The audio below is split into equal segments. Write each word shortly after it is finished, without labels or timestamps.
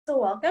So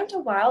welcome to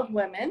Wild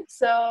Women.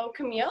 So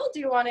Camille, do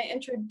you want to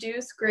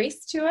introduce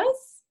Grace to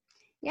us?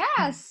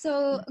 Yeah,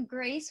 so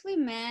Grace, we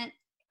met,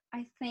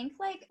 I think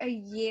like a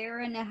year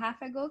and a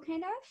half ago,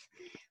 kind of.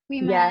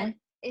 We met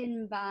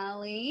in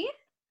Bali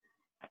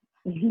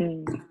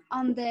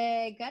on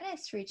the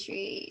Goddess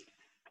Retreat.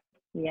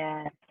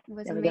 Yeah, It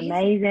was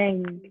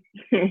amazing.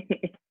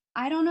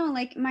 I don't know,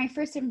 like my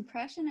first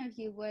impression of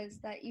you was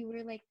that you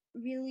were like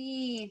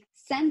really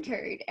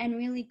centered and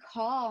really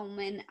calm,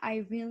 and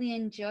I really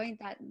enjoyed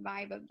that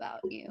vibe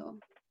about you.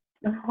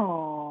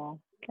 Oh,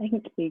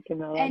 thank you,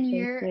 Camilla. And so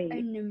you're sweet.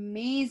 an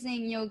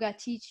amazing yoga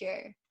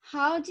teacher.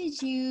 How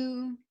did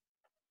you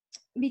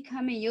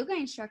become a yoga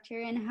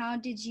instructor, and how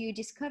did you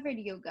discover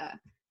yoga?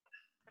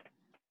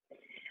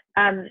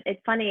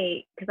 It's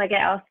funny because I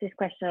get asked this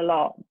question a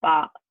lot,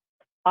 but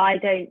I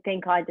don't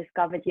think I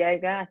discovered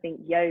yoga. I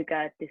think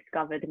yoga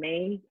discovered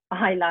me.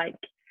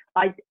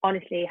 I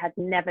honestly had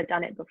never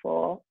done it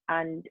before,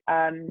 and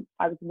I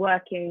was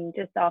working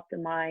just after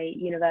my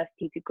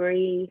university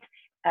degree,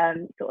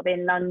 sort of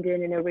in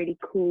London in a really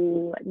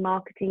cool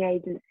marketing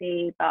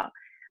agency, but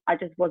I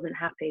just wasn't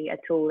happy at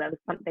all. There was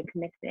something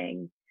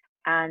missing,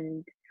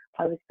 and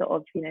I was sort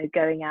of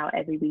going out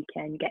every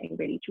weekend, getting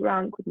really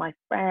drunk with my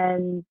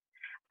friends,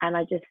 and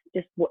I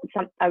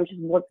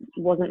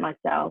wasn't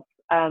myself.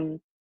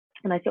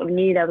 And I sort of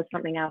knew there was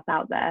something else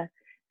out there.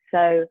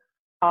 So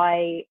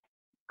I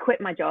quit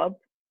my job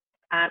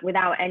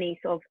without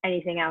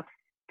anything else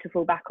to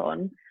fall back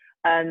on.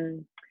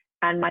 And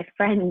my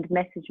friend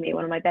messaged me,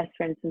 one of my best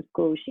friends from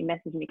school, she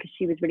messaged me because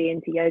she was really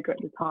into yoga at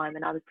the time.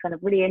 And I was kind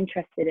of really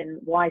interested in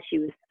why she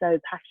was so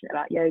passionate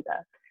about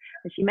yoga.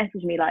 And she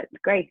messaged me like,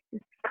 Grace,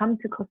 just come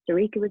to Costa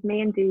Rica with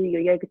me and do your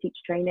yoga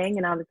teacher training.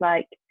 And I was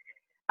like,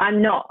 I'm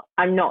not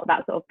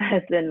that sort of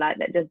person like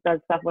that just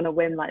does stuff on a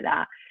whim like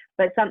that.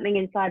 But something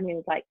inside me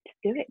was like,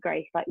 do it,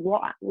 Grace. Like,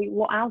 what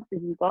else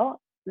have you got?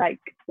 Like,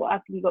 what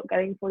else have you got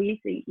going for you?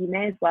 So you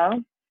may as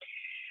well.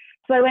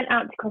 So I went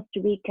out to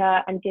Costa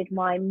Rica and did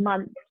my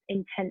month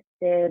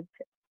intensive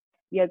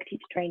yoga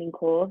teacher training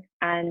course.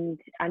 And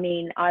I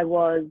mean, I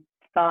was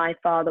by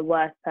far the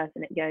worst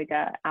person at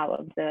yoga out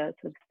of the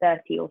sort of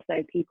 30 or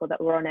so people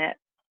that were on it.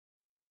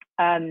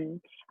 And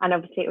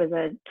obviously it was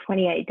a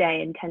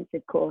 28-day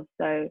intensive course.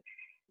 So,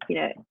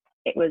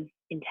 it was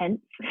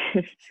intense.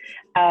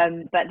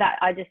 But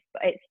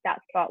that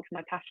sparked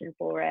my passion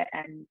for it.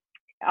 And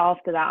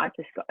after that, I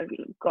just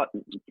got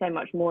so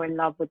much more in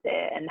love with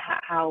it, and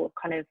how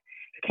kind of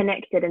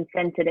connected and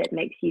centered it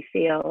makes you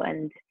feel.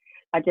 And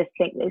I just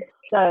think it's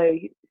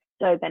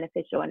so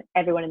beneficial, and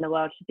everyone in the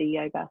world should do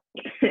yoga.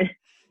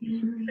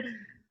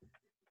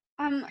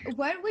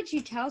 What would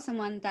you tell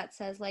someone that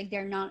says like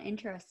they're not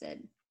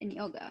interested in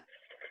yoga?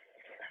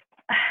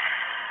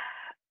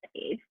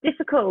 It's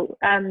difficult,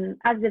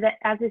 as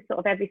is sort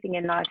of everything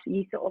in life.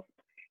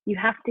 You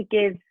have to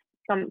give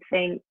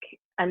something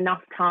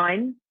enough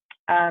time,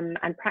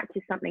 and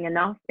practice something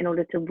enough in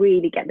order to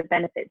really get the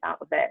benefits out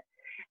of it.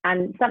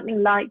 And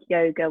something like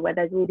yoga, where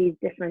there's all these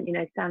different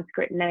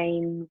Sanskrit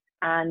names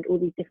and all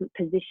these different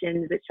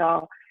positions which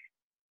are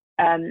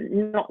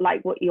not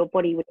like what your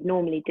body would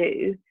normally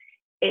do,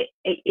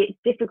 it's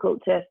difficult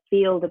to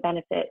feel the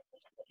benefits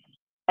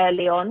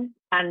early on.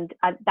 And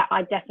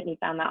I definitely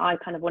found that I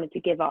kind of wanted to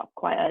give up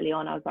quite early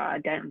on. I was like, I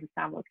don't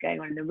understand what's going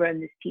on in the room.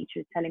 This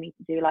teacher is telling me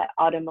to do like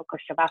Ardha Mukha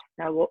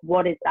Shavasana.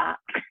 What is that?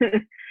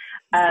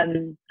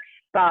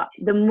 But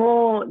the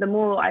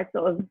more I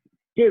sort of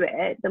do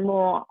it, the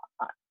more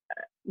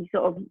you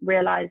sort of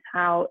realize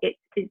how it's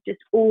just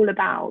all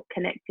about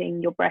connecting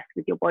your breath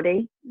with your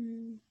body,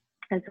 and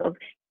sort of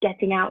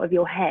getting out of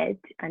your head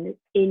and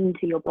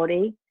into your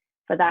body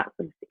for that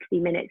sort of 60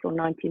 minutes or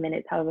 90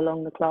 minutes, however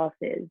long the class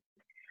is.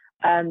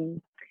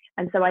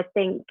 And so I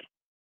think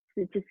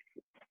just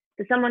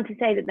for someone to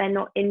say that they're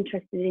not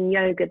interested in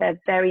yoga, they're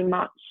very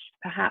much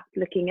perhaps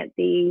looking at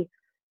the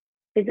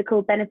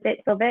physical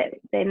benefits of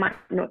it. They might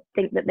not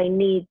think that they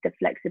need the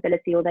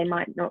flexibility, or they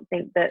might not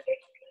think that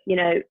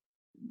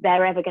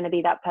they're ever going to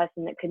be that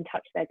person that can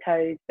touch their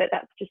toes. But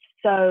that's just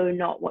so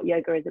not what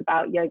yoga is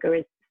about. Yoga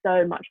is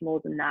so much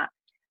more than that.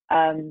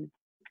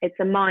 It's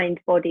a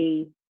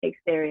mind-body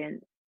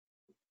experience.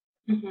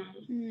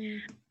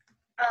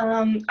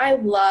 I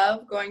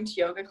love going to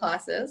yoga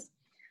classes,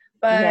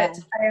 but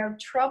I have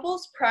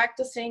troubles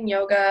practicing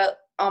yoga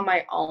on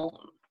my own.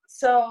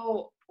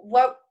 So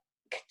what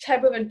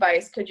type of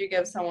advice could you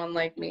give someone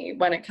like me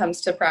when it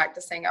comes to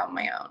practicing on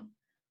my own?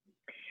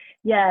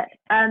 Yeah,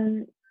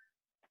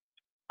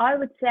 I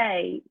would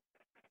say,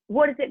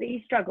 what is it that you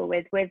struggle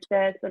with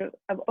the sort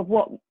of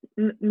what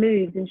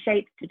moves and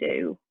shapes to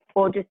do,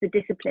 or just the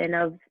discipline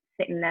of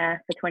sitting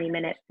there for 20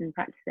 minutes and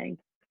practicing?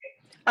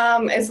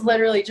 It's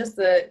literally just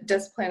the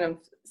discipline of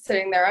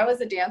sitting there. I was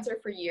a dancer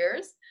for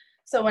years,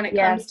 so when it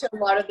comes to a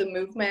lot of the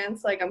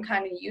movements, like I'm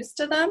kind of used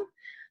to them.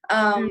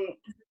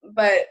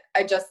 But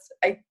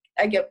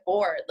I get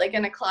bored. Like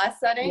in a class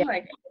setting,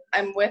 like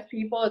I'm with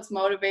people, it's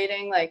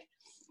motivating. Like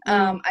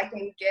I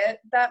can get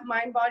that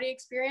mind-body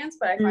experience,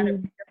 but I find it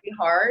really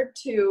hard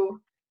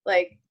to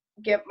like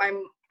get my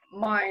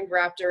mind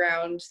wrapped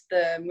around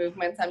the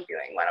movements I'm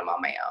doing when I'm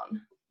on my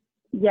own.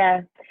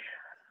 Yeah.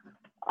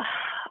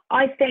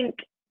 I think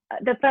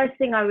the first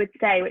thing I would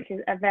say, which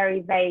is a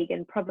very vague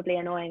and probably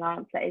annoying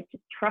answer, is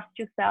just trust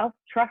yourself.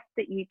 Trust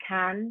that you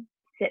can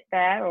sit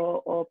there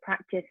or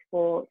practice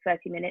for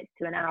 30 minutes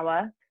to an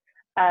hour,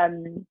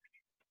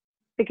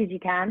 because you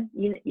can.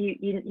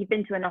 You've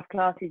been to enough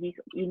classes.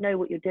 You know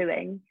what you're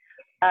doing.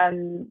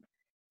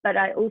 But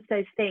I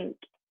also think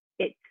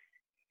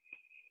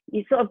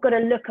you sort of got to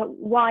look at,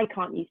 why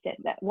can't you sit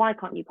there? Why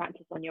can't you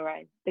practice on your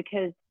own?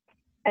 Because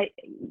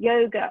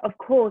yoga, of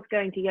course,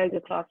 going to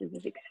yoga classes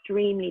is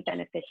extremely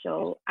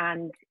beneficial,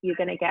 and you're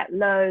going to get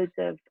loads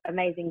of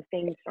amazing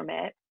things from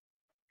it.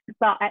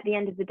 But at the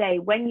end of the day,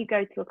 when you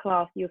go to a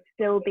class, you're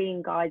still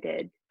being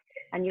guided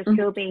and you're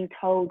still being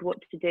told what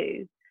to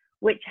do,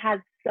 which has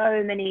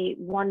so many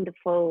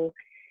wonderful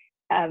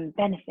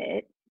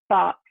benefits.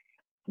 But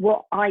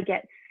what I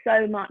get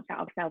so much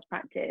out of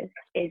self-practice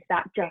is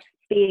that just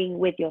being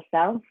with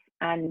yourself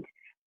and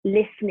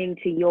listening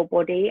to your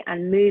body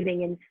and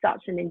moving in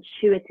such an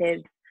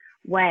intuitive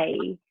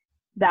way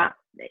that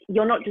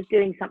you're not just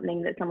doing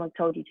something that someone's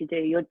told you to do.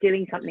 You're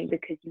doing something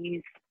because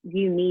you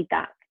need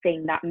that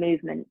thing, that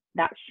movement,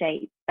 that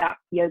shape, that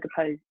yoga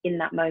pose in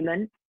that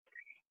moment.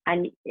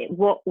 And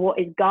what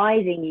is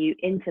guiding you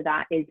into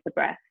that is the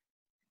breath.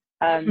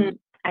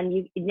 And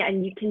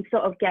you can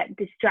sort of get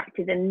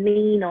distracted and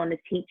lean on a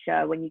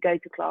teacher when you go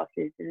to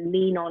classes, and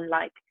lean on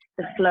like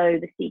the flow,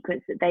 the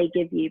sequence that they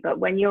give you. But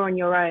when you're on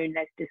your own,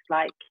 there's just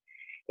like,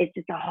 it's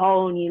just a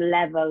whole new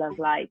level of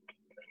like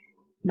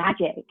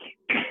magic.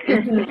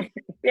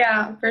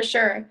 Yeah, for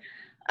sure.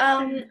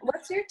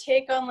 What's your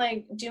take on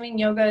like doing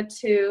yoga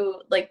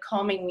to like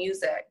calming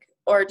music,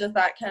 or does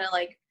that kind of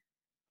like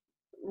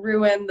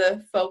ruin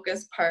the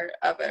focus part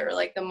of it, or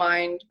like the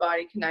mind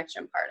body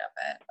connection part of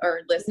it,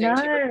 or listening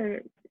to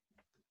it?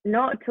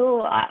 Not at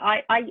all.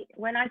 I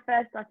when I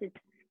first started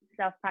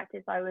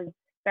self-practice, I was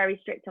very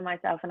strict on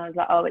myself, and I was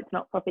like, oh, it's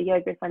not proper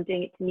yoga if I'm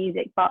doing it to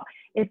music. But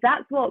if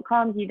that's what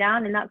calms you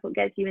down and that's what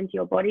gets you into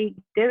your body,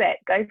 do it,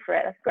 go for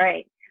it, that's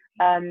great.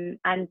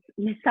 And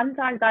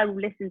sometimes I will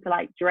listen to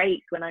like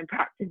Drake when I'm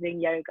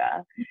practicing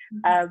yoga,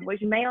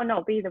 which may or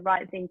not be the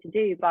right thing to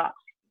do, but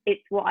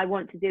it's what I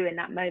want to do in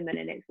that moment,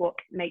 and it's what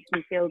makes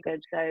me feel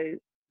good. So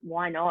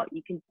why not?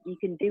 You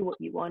can do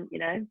what you want, you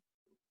know?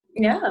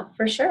 Yeah,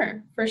 for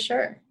sure.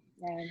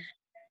 Yeah.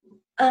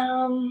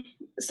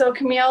 So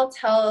Camille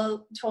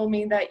told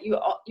me that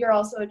you're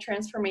also a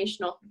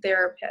transformational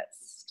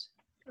therapist,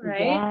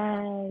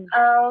 right?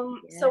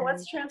 Yes. So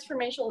what's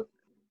transformational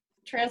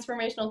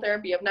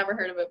therapy? I've never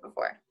heard of it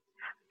before.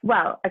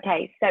 Well,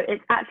 okay, so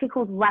it's actually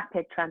called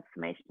rapid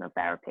transformational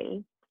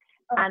therapy.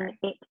 Okay. And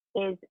it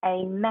is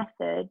a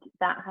method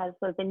that has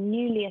sort of been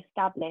newly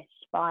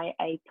established by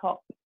a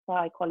top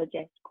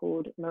psychologist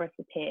called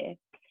Marissa Peer,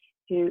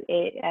 who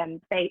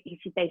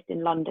she's based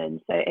in London,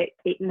 so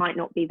it might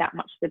not be that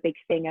much of a big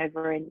thing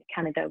over in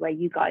Canada where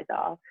you guys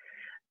are.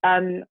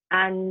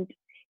 And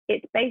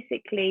it's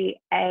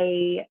basically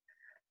a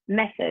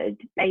method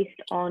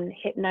based on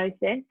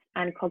hypnosis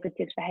and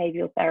cognitive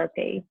behavioral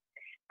therapy.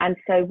 And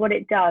so what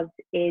it does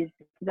is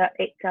that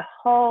it's a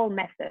whole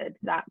method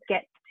that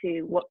gets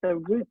to what the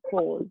root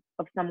cause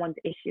of someone's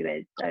issue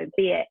is. So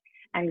be it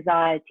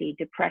anxiety,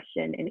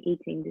 depression, an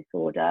eating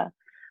disorder,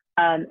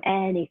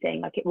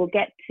 anything, like it will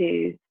get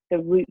to the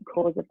root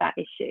cause of that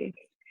issue.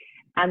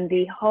 And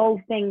the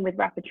whole thing with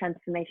rapid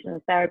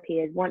transformational therapy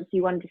is, once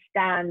you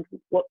understand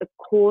what the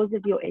cause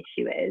of your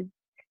issue is,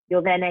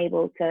 you're then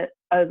able to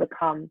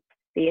overcome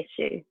the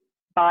issue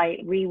by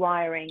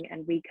rewiring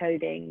and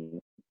recoding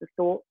the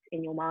thoughts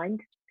in your mind.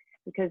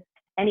 Because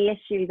any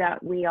issue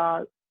that we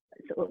are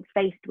sort of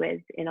faced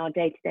with in our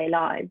day-to-day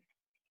lives,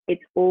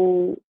 it's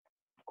all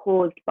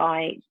caused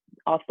by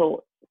our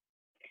thoughts.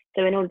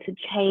 So in order to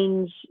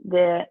change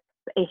the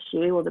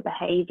issue or the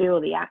behavior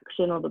or the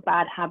action or the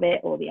bad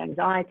habit or the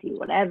anxiety,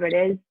 whatever it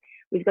is,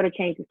 we've got to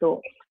change the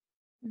thoughts.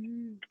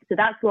 So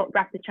that's what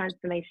rapid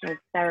transformational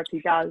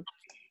therapy does,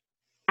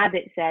 as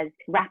it says,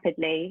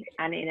 rapidly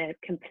and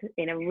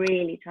in a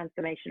really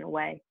transformational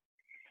way.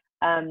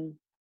 So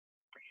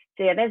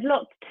yeah, there's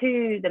lots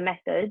to the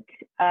method,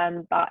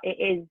 but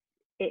it's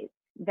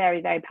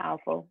very, very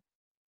powerful.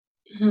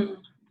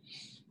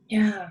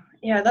 Yeah,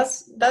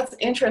 that's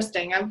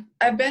interesting.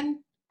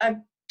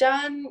 I've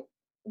done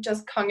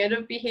just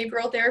cognitive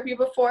behavioral therapy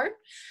before,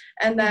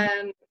 and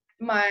then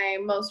my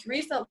most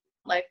recent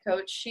life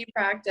coach, she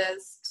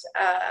practiced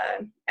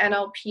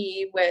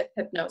NLP with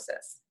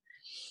hypnosis.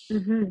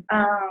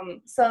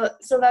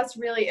 So that's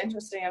really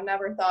interesting. I've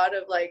never thought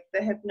of like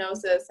the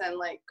hypnosis and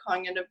like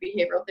cognitive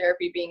behavioral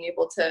therapy being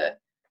able to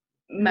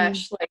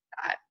mesh like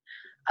that.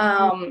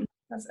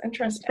 That's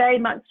interesting.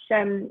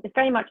 It's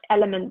very much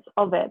elements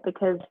of it,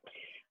 because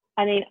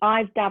I mean,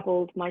 I've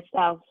dabbled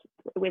myself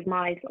with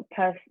my sort of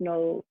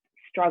personal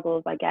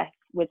struggles, I guess,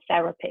 with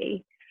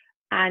therapy,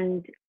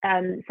 and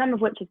some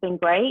of which have been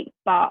great,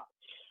 but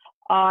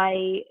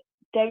I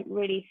don't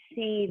really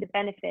see the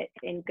benefit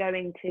in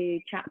going to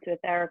chat to a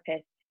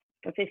therapist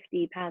for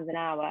 £50 an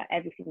hour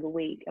every single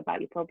week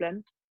about your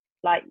problem.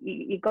 Like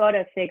you got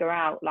to figure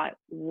out like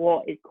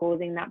what is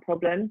causing that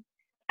problem.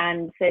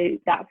 And so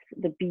that's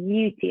the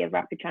beauty of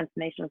rapid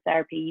transformational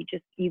therapy.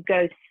 You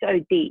go so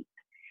deep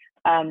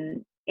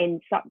in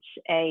such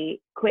a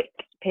quick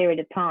period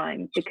of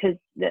time because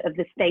of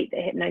the state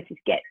that hypnosis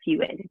gets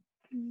you in.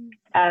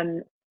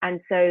 And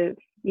so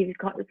you've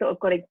got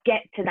to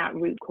get to that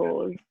root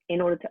cause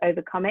in order to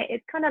overcome it.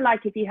 It's kind of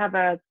like if you have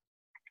a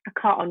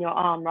cut on your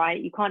arm,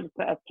 right? You can't just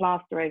put a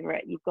plaster over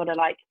it. You've got to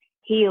like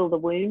heal the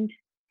wound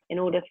in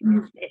order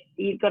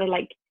you've got to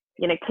like,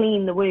 you know,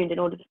 clean the wound in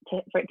order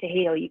for it to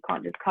heal. You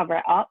can't just cover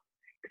it up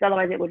because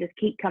otherwise it will just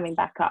keep coming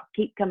back up.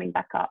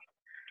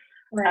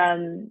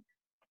 Right.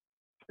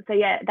 So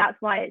yeah, that's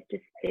why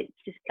it's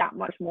just that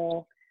much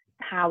more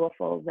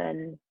powerful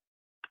than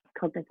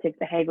cognitive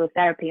behavioral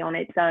therapy on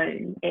its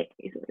own.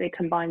 It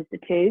combines the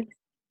two.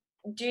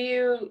 Do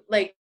you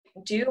like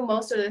do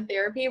most of the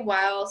therapy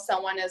while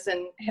someone is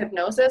in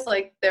hypnosis,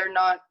 like they're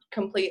not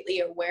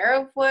completely aware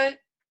of what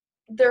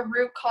their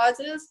root cause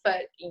is,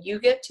 but you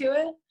get to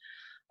it?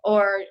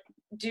 Or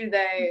do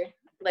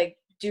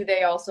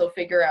they also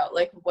figure out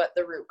like what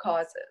the root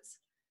cause is?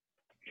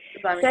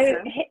 Does that make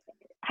sense?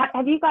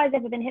 Have you guys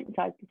ever been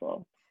hypnotized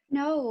before?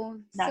 No.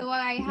 So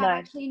I have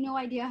actually no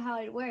idea how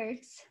it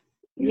works.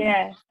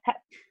 Yeah.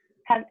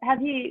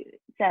 Have you,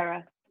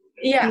 Sarah?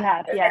 Yeah. You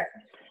have, yeah.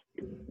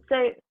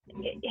 So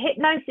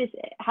hypnosis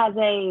has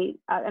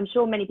I'm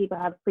sure many people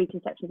have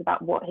preconceptions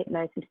about what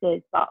hypnosis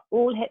is, but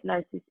all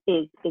hypnosis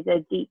is a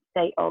deep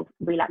state of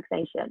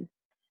relaxation.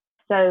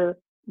 So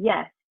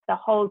yes, the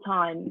whole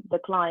time the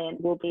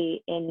client will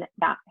be in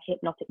that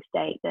hypnotic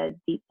state, the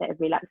deep state of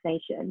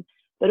relaxation.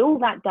 But all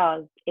that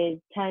does is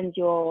turns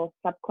your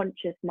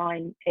subconscious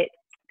mind, it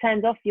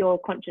turns off your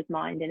conscious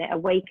mind and it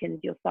awakens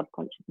your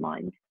subconscious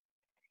mind.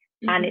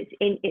 And it's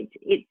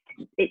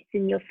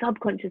in your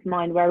subconscious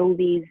mind where all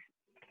these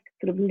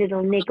sort of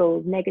little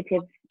niggles,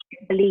 negative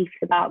beliefs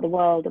about the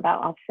world,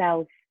 about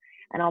ourselves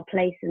and our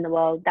place in the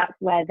world, that's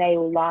where they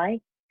all lie.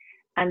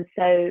 And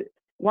so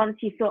once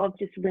you sort of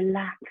just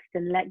relaxed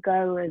and let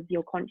go of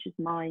your conscious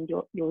mind,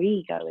 your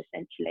ego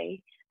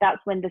essentially, that's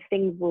when the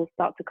things will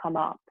start to come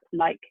up,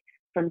 like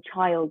from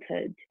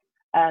childhood,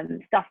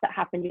 stuff that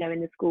happened, you know, in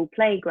the school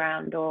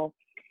playground, or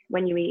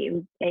when you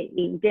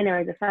eat dinner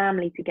as a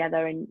family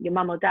together and your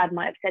mum or dad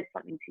might have said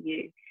something to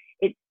you.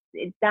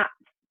 It's that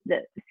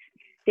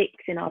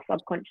sticks in our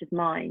subconscious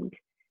mind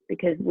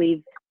because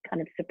we've kind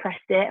of suppressed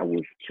it and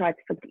we've tried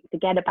to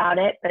forget about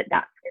it, but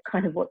that's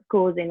kind of what's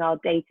causing our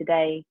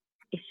day-to-day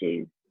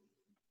issues.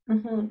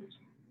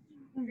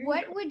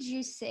 What would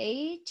you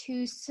say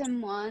to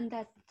someone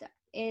that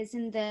is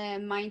in the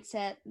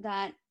mindset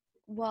that,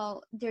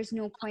 well, there's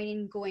no point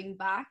in going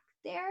back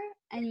there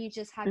and you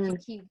just have to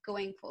keep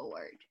going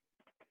forward?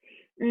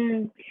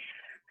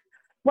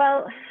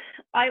 Well,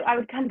 I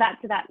would come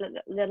back to that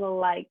little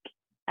like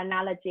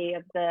analogy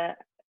of the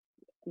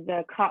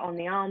cut on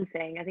the arm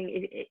thing. I think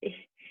if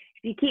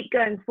you keep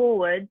going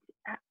forward,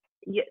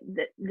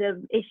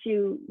 the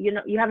issue,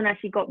 you haven't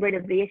actually got rid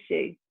of the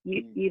issue.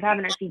 You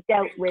haven't actually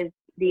dealt with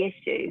the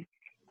issue.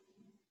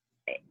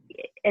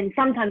 And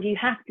sometimes you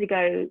have to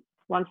go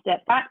one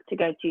step back to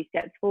go 2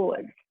 steps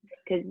forward,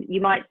 because you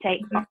might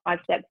take 5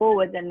 steps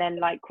forward and then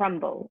like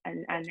crumble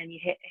and then you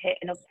hit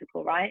an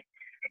obstacle, right?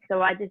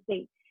 So I just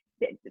think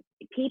that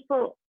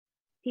people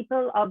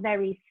are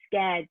very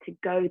scared to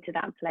go to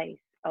that place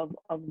of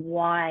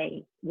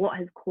what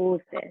has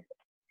caused this.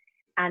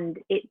 And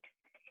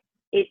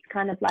it's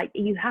kind of like,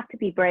 you have to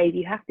be brave,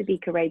 you have to be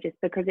courageous,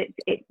 because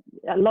it's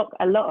a lot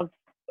of,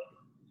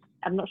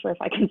 I'm not sure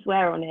if I can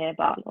swear on here,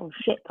 but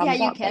shit comes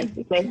up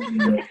basically.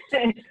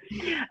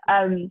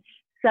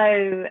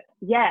 So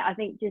yeah, I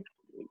think just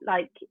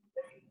like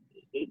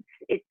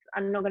it's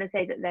I'm not going to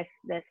say that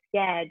they're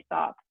scared,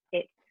 but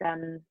it's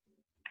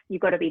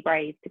you've got to be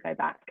brave to go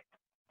back.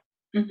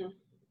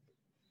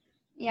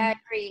 Yeah, I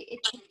agree. It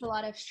takes a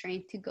lot of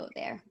strength to go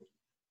there.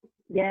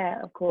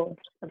 Yeah, of course.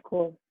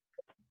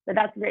 But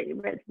that's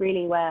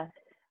really where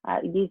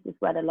I use this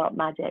word a lot,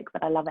 magic,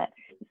 but I love it.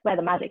 It's where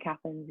the magic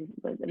happens.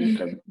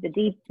 The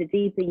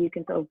deeper you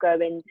can sort of go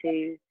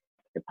into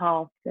the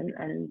past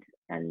and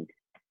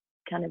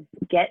kind of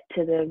get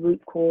to the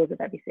root cause of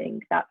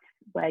everything, that's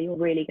where you're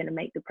really going to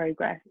make the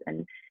progress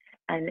and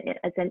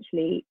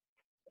essentially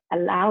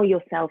allow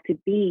yourself to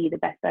be the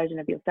best version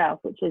of yourself,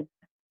 which is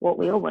what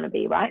we all want to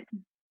be, right?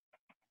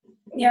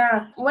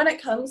 Yeah. When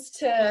it comes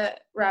to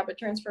rapid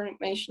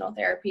transformational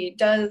therapy,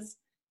 do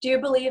you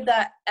believe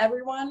that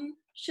everyone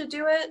should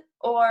do it,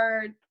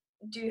 or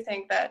do you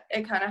think that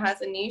it kind of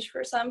has a niche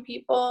for some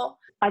people?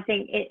 I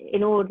think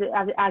in order,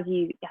 as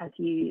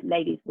you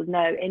ladies would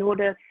know, in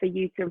order for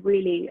you to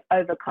really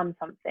overcome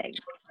something,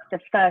 the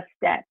first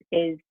step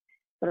is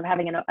sort of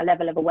having a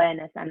level of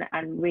awareness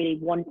and really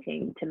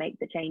wanting to make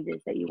the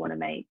changes that you want to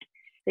make.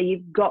 So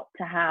you've got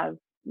to have,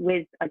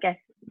 with I guess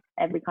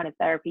every kind of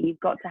therapy, you've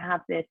got to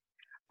have this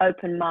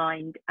open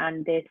mind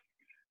and this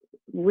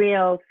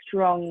real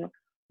strong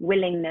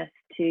willingness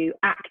to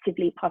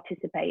actively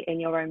participate in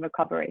your own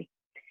recovery.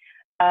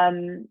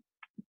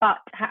 But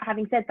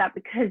having said that,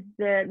 because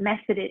the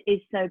method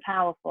is so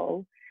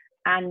powerful,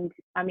 and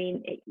I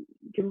mean,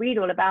 you can read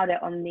all about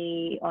it on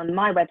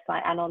my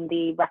website and on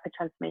the Rapid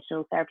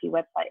Transformational Therapy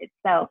website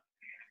itself.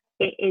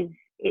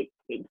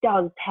 It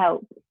does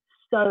help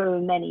so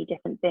many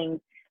different things,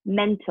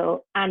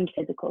 mental and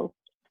physical.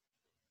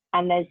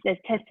 And there's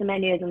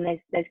testimonials and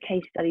there's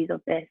case studies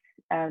of this.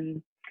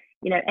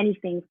 You know,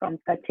 anything from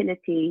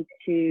fertility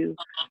to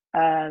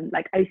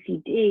like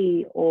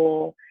OCD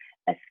or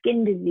a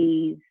skin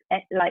disease.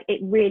 Like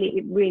it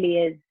really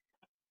is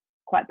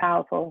quite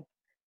powerful.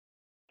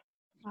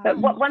 But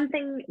one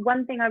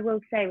thing I will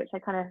say, which I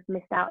kind of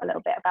missed out a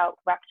little bit about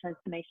rapid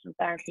transformational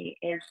therapy,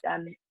 is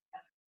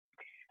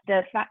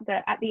the fact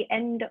that at the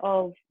end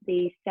of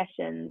the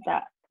session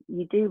that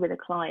you do with a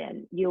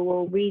client, you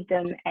will read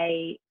them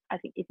I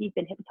think if you've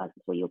been hypnotized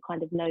before, you'll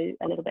kind of know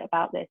a little bit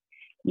about this.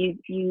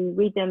 You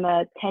read them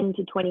a 10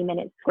 to 20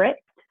 minute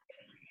script,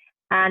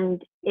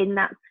 and in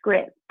that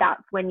script,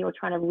 that's when you're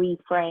trying to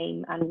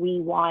reframe and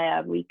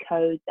rewire,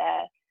 recode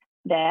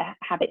their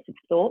habits of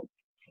thought.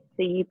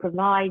 So you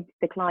provide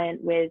the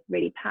client with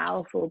really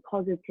powerful,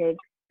 positive,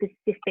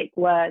 specific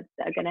words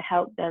that are going to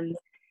help them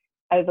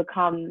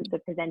overcome the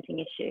presenting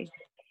issue.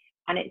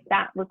 And it's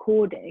that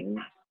recording,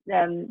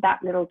 that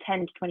little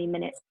 10 to 20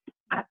 minute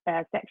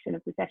section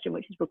of the session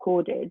which is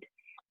recorded,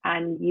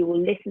 and you will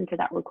listen to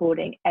that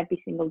recording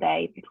every single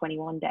day for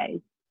 21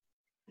 days.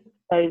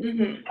 So at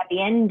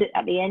the end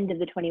of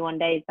the 21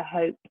 days, the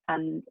hope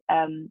and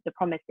the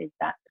promise is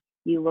that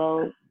you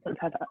will sort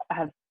of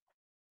have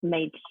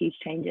made huge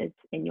changes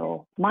in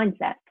your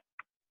mindset.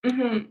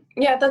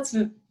 Yeah,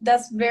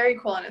 that's very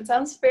cool, and it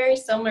sounds very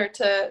similar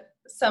to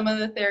some of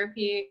the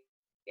therapy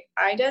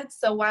I did.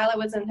 So while I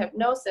was in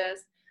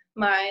hypnosis,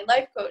 my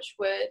life coach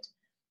would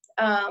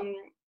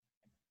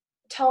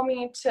tell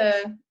me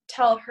to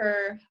tell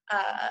her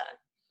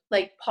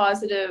like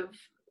positive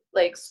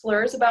like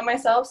slurs about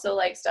myself, so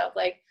like stuff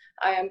like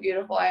I am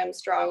beautiful, I am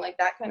strong, like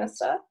that kind of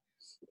stuff.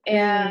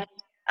 And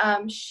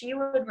she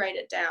would write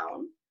it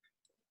down,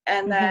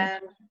 and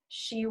then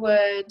she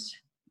would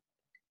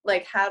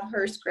like have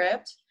her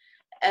script,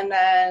 and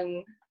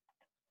then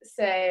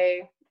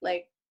say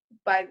like,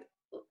 by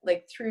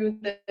like through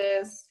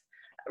this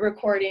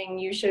recording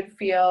you should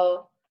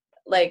feel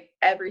like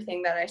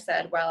everything that I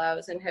said while I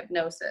was in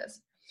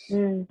hypnosis.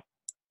 And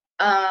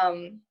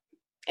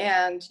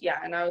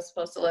I was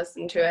supposed to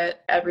listen to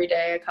it every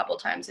day, a couple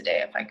times a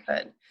day if I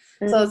could.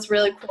 So it's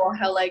really cool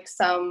how like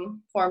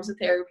some forms of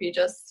therapy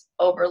just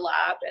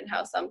overlap, and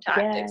how some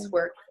tactics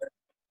work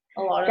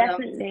for a lot of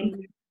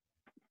them.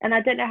 And I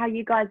don't know how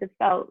you guys have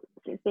felt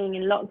being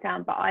in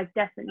lockdown, but I've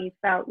definitely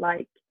felt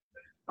like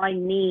I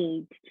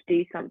need to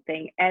do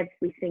something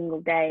every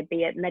single day,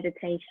 be it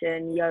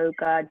meditation,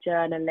 yoga,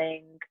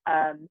 journaling,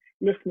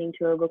 listening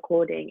to a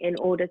recording, in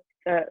order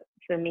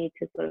for me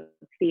to sort of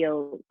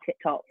feel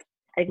tip-top.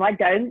 If I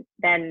don't,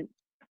 then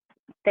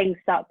things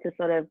start to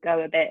sort of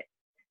go a bit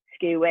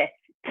skew-with.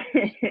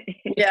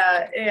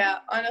 Yeah.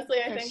 Honestly,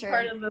 I think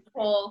part of this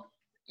whole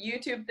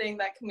YouTube thing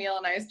that Camille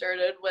and I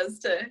started was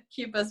to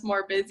keep us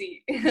more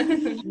busy.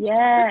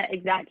 Yeah,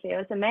 exactly. It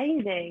was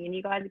amazing, and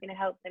you guys are going to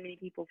help so many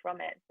people from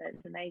it, so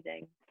it's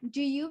amazing.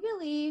 Do you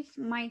believe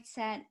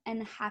mindset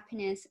and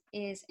happiness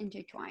is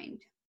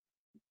intertwined?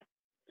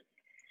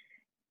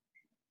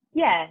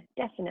 Yeah,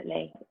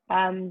 definitely.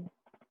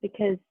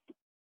 Because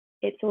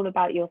it's all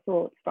about your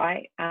thoughts,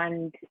 right?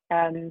 And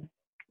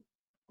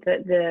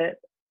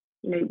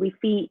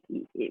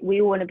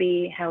we all want to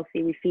be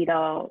healthy. We feed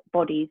our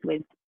bodies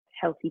with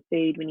healthy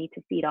food. We need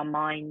to feed our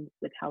minds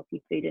with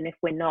healthy food, and if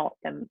we're not,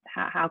 then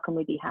how can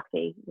we be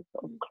happy? We're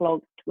sort of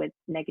clogged with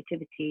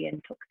negativity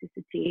and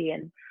toxicity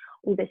and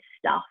all this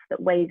stuff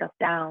that weighs us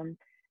down.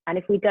 And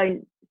if we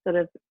don't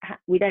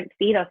we don't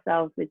feed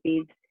ourselves with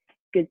these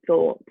good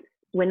thoughts,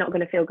 we're not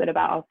going to feel good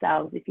about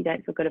ourselves. If you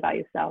don't feel good about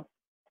yourself,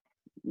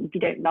 if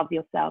you don't love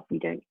yourself, you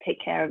don't take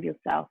care of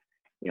yourself,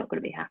 you're not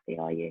going to be happy,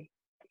 are you?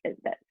 I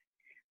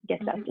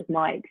guess that's just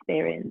my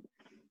experience.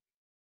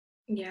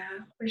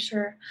 Yeah, for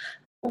sure.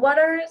 What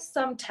are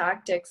some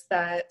tactics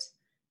that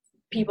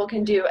people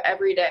can do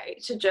every day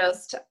to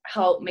just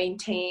help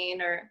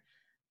maintain or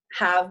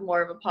have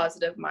more of a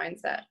positive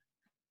mindset?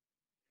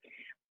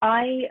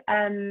 I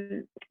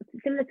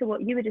similar to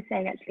what you were just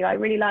saying, actually, I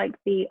really like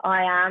the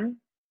I am.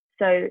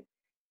 So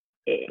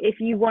if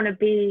you want to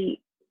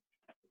be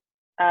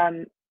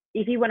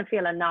if you want to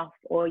feel enough,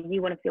 or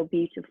you want to feel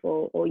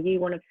beautiful, or you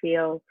want to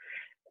feel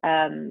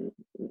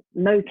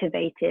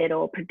motivated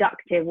or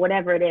productive,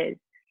 whatever it is,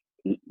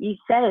 you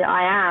say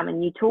I am,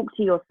 and you talk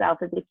to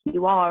yourself as if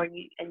you are,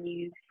 and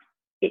you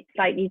it's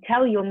like you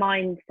tell your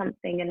mind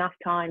something enough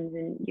times,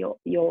 and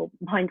your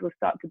mind will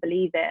start to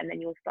believe it, and then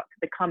you'll start to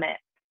become it.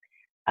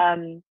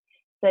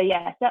 So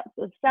yeah,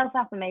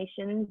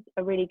 self-affirmations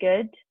are really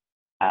good.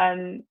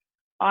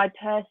 I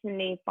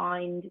personally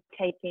find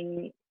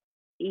taking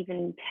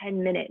even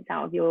 10 minutes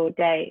out of your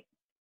day,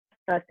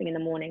 first thing in the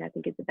morning, I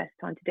think is the best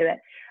time to do it,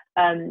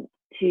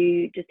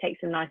 to just take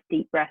some nice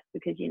deep breaths,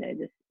 because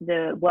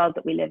the world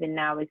that we live in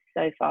now is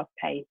so fast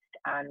paced,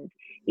 and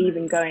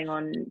even going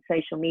on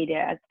social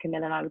media, as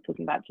Camilla and I were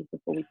talking about just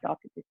before we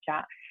started this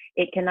chat,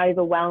 it can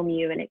overwhelm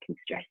you and it can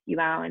stress you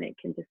out, and it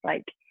can just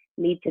like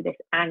lead to this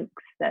angst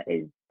that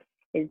is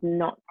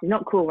not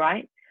cool,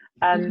 right?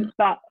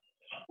 But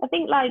I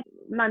think like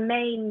my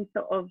main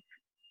sort of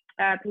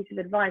piece of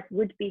advice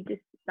would be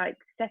just like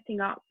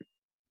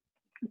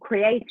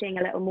creating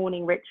a little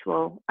morning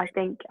ritual. I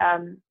think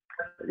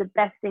the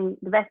best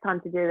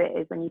time to do it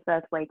is when you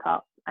first wake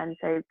up, and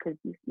so because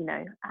you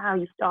know how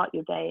you start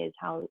your day is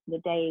how the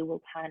day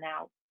will turn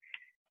out.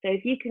 So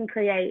if you can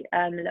create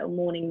a little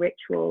morning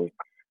ritual,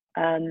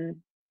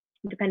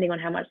 depending on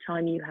how much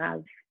time you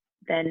have,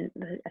 then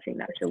I think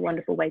that's a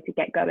wonderful way to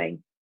get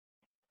going.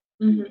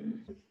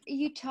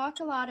 You talk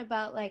a lot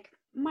about like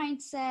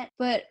mindset,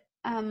 but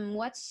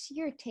what's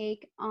your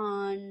take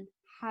on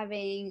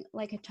having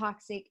like a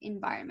toxic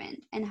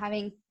environment and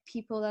having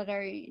people that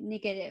are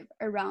negative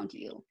around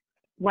you?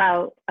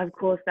 Well, of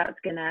course, that's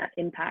going to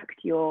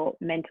impact your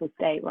mental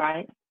state,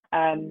 right?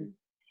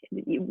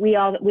 We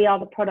are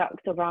the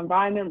product of our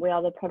environment. We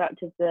are the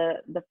product of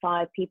the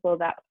 5 people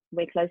that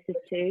we're closest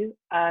to,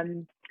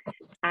 and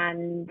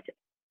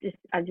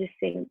I just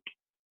think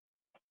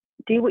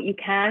do what you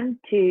can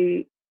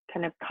to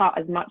kind of cut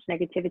as much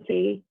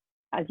negativity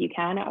as you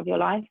can out of your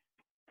life,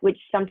 which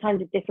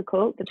sometimes is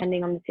difficult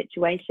depending on the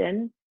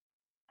situation.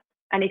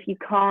 And if you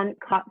can't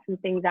cut some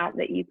things out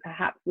that you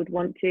perhaps would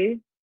want to,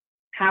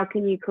 how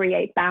can you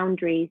create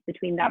boundaries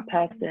between that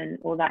person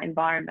or that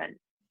environment?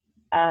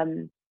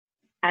 And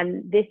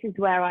this is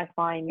where I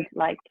find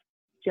like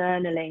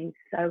journaling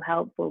so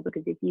helpful,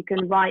 because if you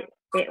can write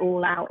it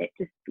all out, it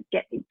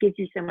gives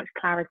you so much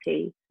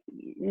clarity.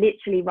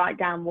 Literally write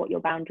down what your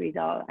boundaries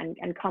are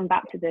and come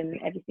back to them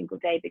every single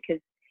day, because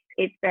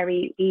it's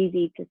very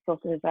easy to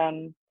sort of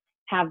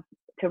have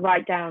to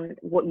write down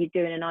what you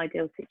do in an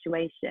ideal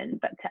situation,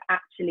 but to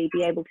actually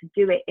be able to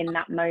do it in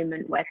that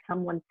moment where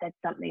someone said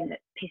something that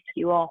pissed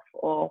you off,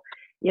 or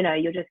you know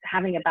you're just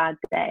having a bad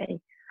day,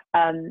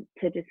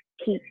 to just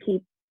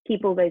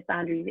keep all those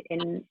boundaries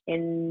in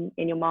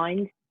your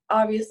mind.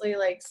 Obviously,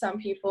 like some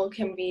people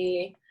can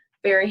be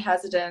very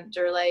hesitant,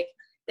 or like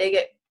they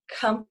get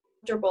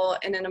comfortable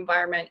in an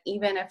environment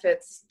even if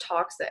it's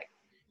toxic.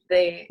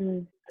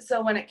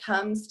 So when it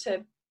comes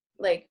to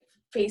like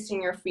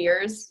facing your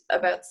fears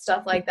about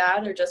stuff like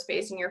that, or just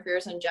facing your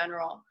fears in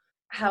general,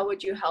 how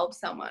would you help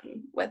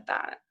someone with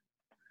that?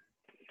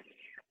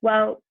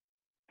 Well,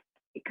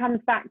 it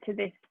comes back to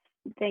this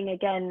thing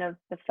again of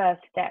the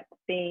first step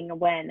being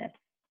awareness,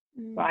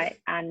 right?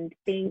 And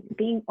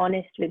being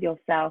honest with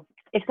yourself.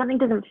 If something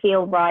doesn't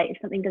feel right, if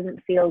something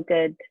doesn't feel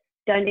good,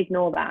 don't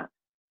ignore that,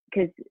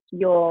 because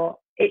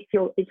it's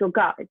your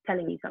gut, it's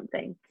telling you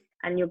something,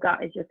 and your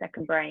gut is your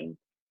second brain.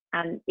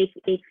 And if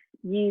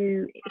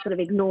you sort of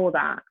ignore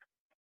that,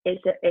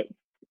 it's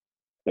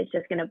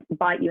just going to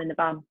bite you in the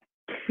bum.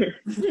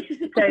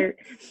 So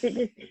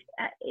just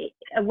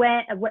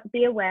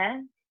be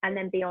aware, and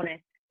then be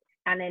honest.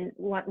 And then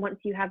once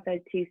you have those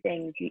two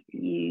things,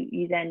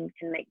 you then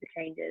can make the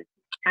changes.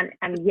 And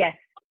yes,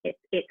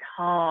 it's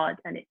hard,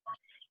 and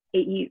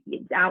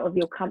it's out of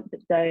your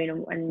comfort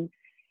zone, and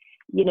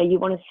you know you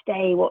want to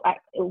stay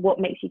what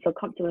makes you feel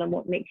comfortable and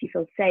what makes you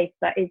feel safe.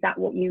 But is that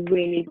what you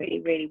really,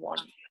 really, really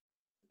want?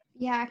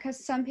 Yeah,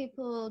 because some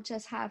people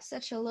just have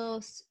such a low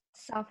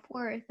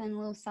self-worth and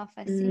low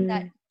self-esteem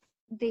that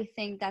they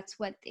think that's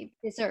what they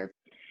deserve.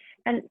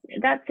 And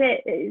that's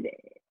it,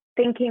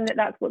 thinking that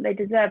that's what they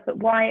deserve. But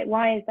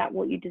why is that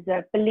what you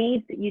deserve?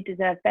 Believe that you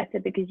deserve better,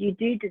 because you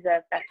do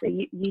deserve better.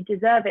 You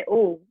deserve it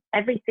all.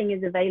 Everything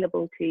is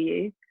available to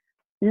you.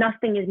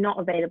 Nothing is not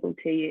available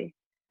to you.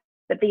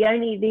 But the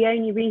only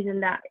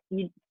reason that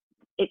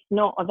it's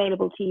not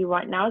available to you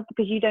right now is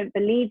because you don't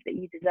believe that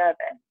you deserve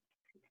it.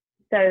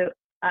 So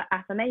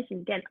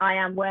affirmations again: I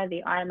am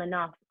worthy, I am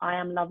enough, I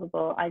am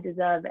lovable, I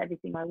deserve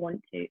everything I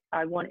want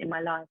in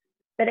my life.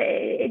 But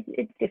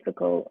it's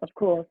difficult, of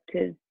course,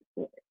 because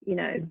you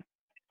know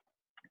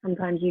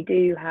sometimes you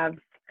do have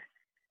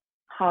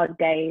hard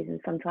days,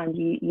 and sometimes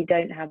you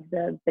don't have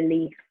the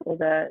belief or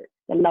the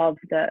love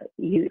that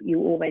you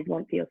always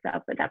want for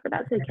yourself. But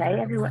that's okay.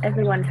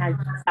 Everyone has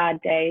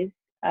bad days.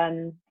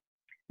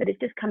 But it's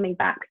just coming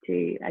back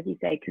to, as you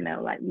say,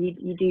 Camille, like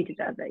you do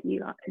deserve it.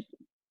 You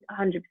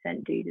 100%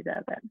 do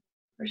deserve it.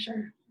 For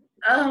sure.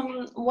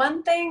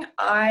 One thing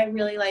I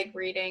really like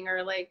reading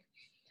are like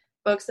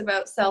books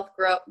about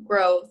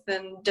self-growth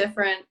and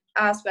different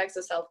aspects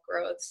of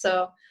self-growth.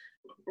 So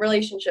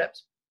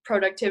relationships,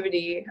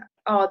 productivity,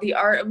 The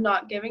Art of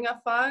Not Giving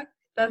a Fuck.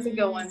 That's a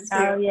good one too.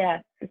 Oh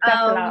yeah.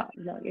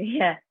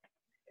 Yeah.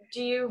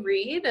 Do you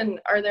read, and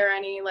are there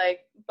any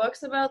like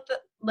books about the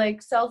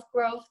like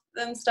self-growth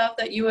and stuff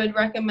that you would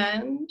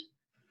recommend?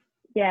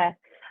 Yeah.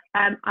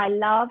 I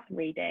love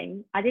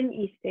reading. I didn't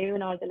used to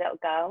when I was a little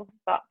girl,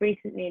 but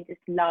recently I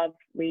just love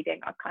reading.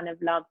 I kind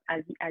of love,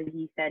 as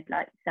you said,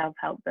 like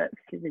self-help books,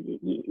 because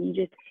you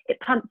just, it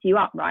pumps you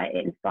up, right?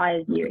 It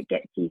inspires you. It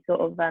gets you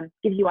sort of,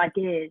 gives you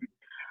ideas.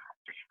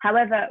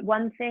 However,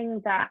 one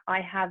thing that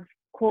I have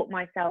caught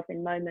myself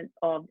in moments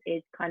of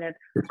is kind of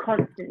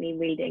constantly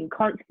reading,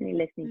 constantly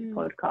listening to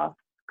podcasts,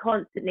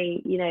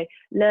 constantly, you know,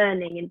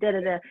 learning and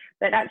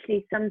but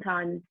actually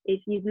sometimes if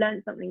you've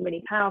learned something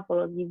really powerful,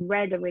 or you've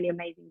read a really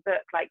amazing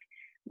book, like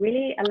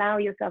really allow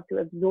yourself to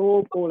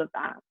absorb all of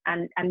that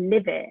and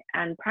live it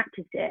and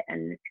practice it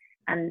and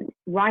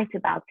write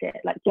about it,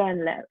 like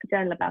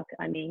journal about it,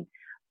 I mean,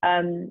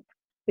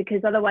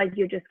 because otherwise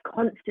you're just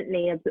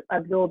constantly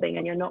absorbing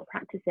and you're not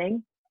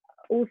practicing.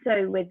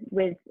 Also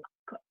with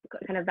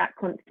kind of that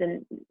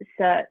constant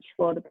search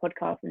for the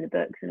podcasts and the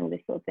books and all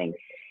this sort of thing,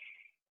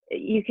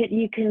 you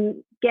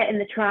can get in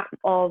the trap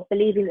of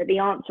believing that the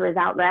answer is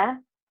out there,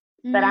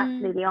 but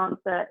actually the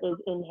answer is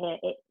in here.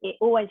 It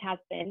always has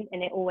been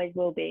and it always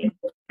will be.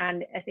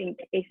 And I think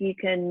if you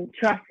can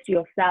trust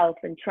yourself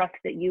and trust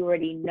that you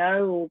already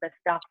know all the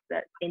stuff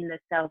that's in the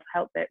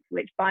self-help books,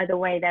 which by the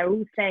way, they're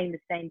all saying the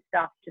same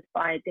stuff just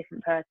by a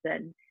different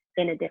person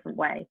in a different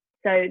way.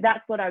 So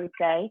that's what I would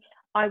say.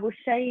 I will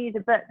show you the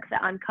book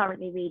that I'm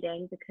currently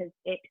reading because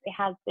it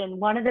has been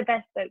one of the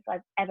best books I've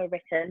ever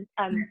read.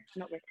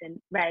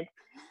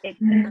 It's,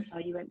 oh,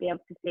 you won't be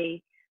able to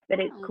see,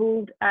 but it's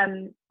called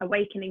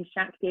Awakening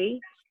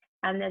Shakti,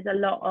 and there's a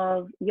lot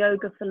of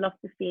yoga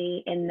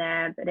philosophy in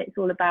there, but it's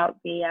all about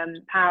the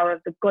power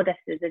of the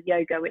goddesses of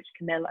yoga, which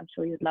Camille, I'm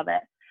sure you'd love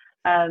it.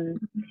 And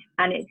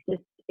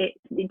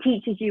it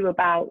teaches you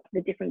about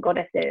the different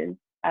goddesses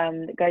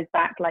that goes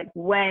back like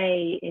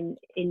way in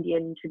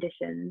Indian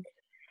traditions,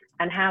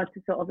 and how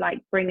to sort of like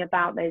bring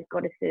about those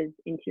goddesses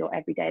into your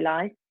everyday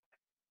life.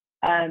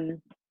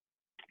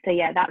 So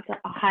yeah,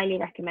 I highly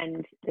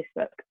recommend this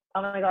book.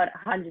 Oh my God,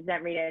 100%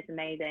 read it. It's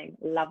amazing.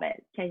 Love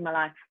it. Changed my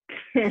life.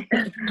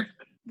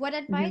 What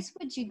advice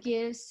would you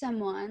give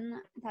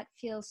someone that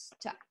feels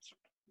stuck?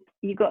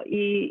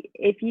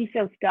 If you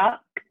feel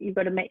stuck, you've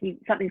got to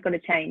something's got to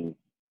change.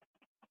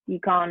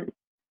 Things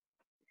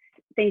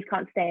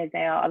can't stay as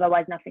they are,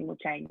 otherwise nothing will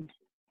change,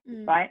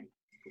 right?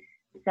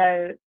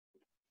 So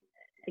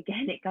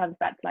again, it comes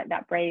back to like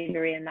that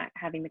bravery and that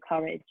having the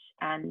courage,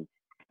 and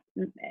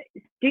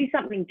do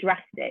something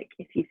drastic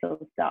if you feel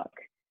stuck,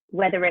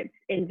 whether it's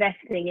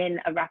investing in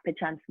a rapid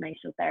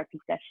transformational therapy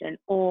session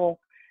or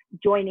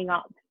joining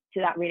up to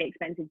that really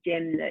expensive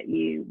gym that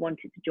you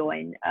wanted to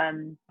join.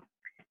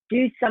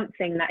 Do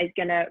something that is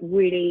going to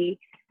really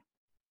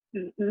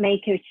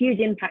make a huge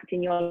impact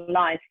in your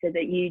life so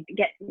that you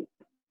get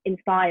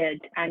inspired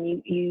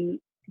and you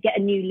get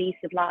a new lease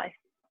of life.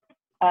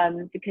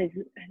 Because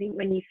I think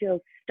when you feel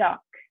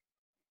stuck,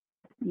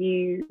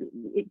 you're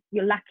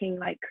lacking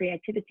like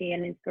creativity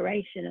and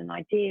inspiration and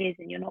ideas,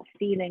 and you're not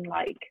feeling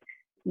like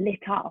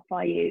lit up,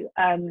 are you?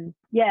 And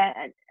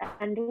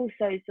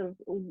also sort of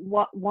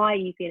why are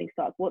you feeling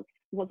stuck?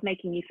 What's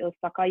making you feel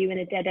stuck? Are you in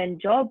a dead end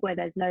job where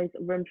there's no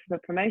room for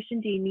promotion?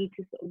 Do you need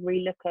to sort of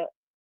relook at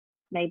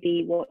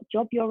maybe what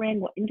job you're in,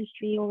 what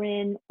industry you're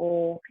in,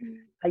 or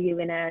are you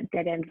in a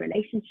dead end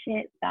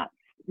relationship that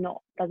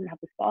doesn't have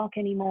the spark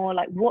anymore?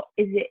 Like what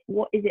is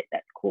it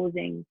that's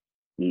causing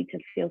you to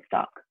feel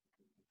stuck?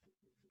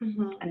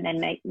 And then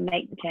make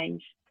the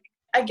change.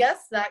 I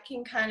guess that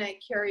can kind of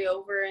carry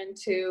over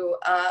into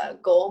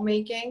goal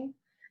making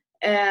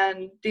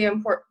and the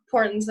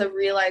importance of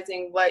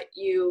realizing what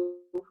you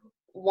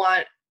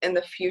want in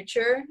the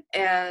future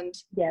and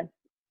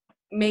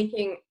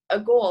making a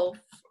goal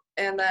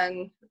and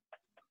then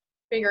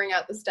figuring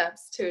out the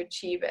steps to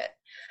achieve it.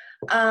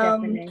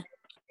 Definitely.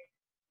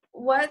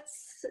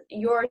 What's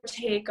your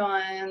take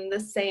on the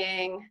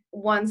saying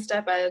one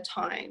step at a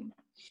time?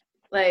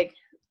 Like,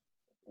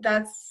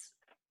 that's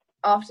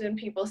often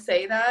people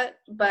say that,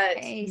 but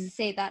I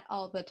say that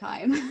all the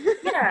time.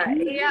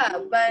 yeah,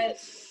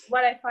 but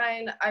what I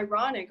find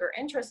ironic or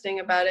interesting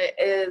about it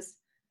is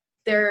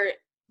they're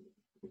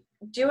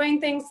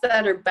doing things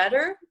that are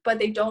better, but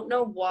they don't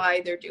know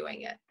why they're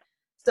doing it.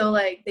 So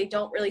like they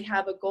don't really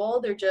have a goal.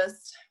 They're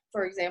just,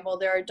 for example,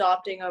 they're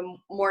adopting a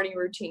morning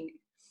routine,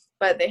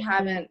 but they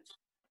haven't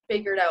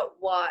figured out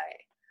why.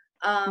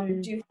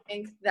 Do you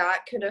think that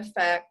could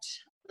affect,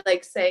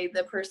 like, say,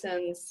 the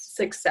person's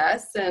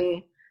success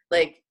and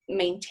like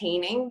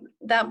maintaining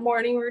that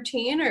morning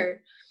routine?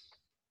 Or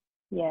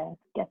yeah,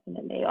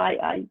 definitely.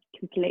 I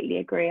completely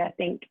agree. I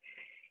think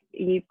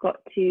you've got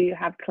to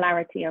have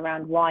clarity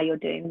around why you're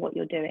doing what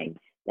you're doing.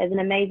 There's an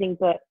amazing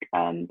book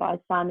by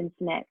Simon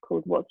Sinek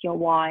called What's Your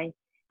Why?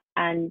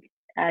 And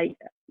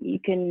you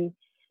can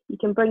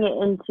bring it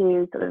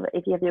into sort of,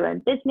 if you have your own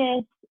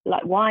business,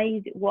 like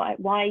why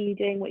are you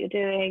doing what you're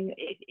doing?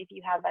 If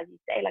you have, as you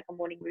say, like a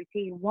morning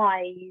routine,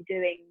 why are you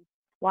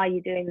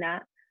doing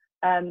that?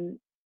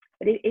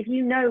 But if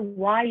you know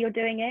why you're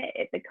doing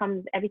it,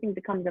 everything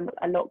becomes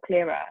a lot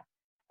clearer.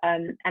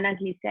 And as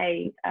you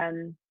say,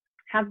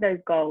 have those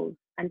goals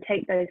and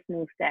take those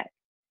small steps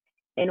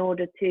in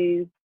order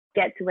to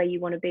get to where you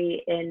want to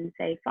be in,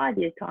 say, 5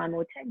 years time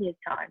or 10 years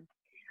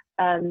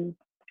time.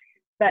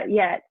 But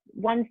yeah,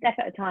 one step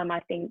at a time. I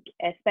think,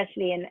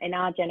 especially in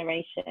our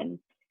generation,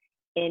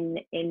 in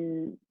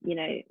you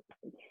know,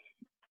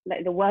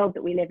 like the world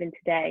that we live in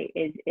today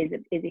is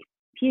a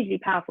hugely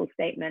powerful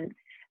statement.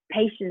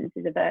 patience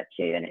is a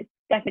virtue, and it's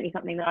definitely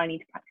something that I need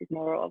to practice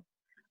more of.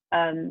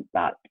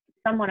 But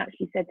someone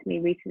actually said to me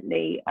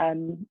recently,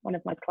 one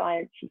of my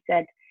clients, she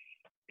said,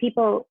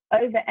 people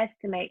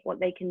overestimate what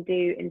they can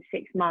do in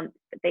 6 months,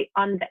 but they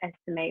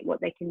underestimate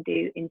what they can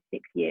do in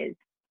 6 years.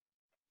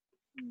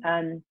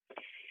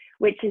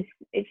 Which is,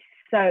 it's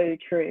so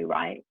true,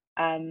 right?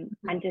 And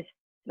just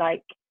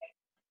like,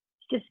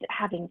 just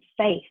having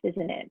faith,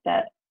 isn't it?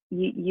 That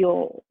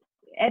you're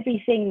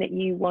everything that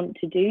you want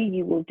to do,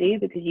 you will do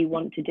because you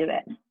want to do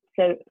it.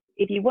 So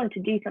if you want to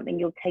do something,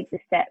 you'll take the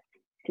steps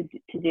to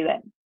do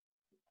it.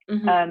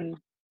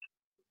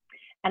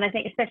 And I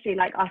think especially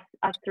like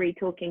us three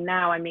talking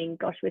now, I mean,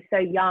 gosh, we're so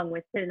young,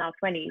 we're still in our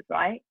 20s,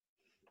 right?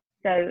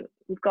 So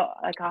we've got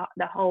like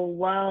the whole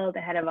world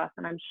ahead of us,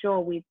 and I'm sure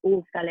we've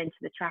all fell into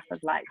the trap of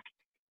like,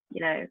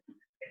 you know,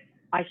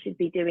 I should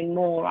be doing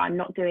more, I'm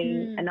not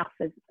doing enough,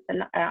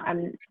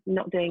 I'm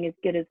not doing as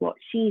good as what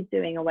she's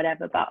doing or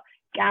whatever. But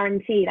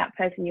guarantee that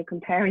person you're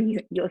comparing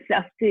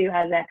yourself to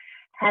has a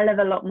hell of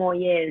a lot more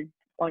years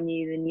on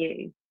you than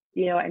you.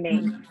 Do you know what I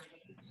mean?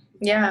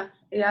 Yeah,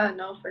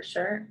 no, for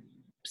sure.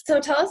 So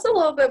tell us a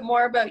little bit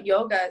more about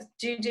yoga.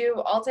 Do you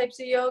do all types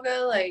of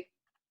yoga, like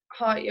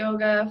hot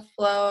yoga,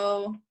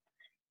 flow?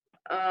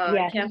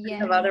 I can't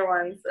think of other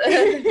ones.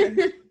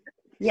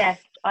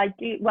 Yes, I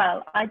do.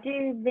 Well, I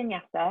do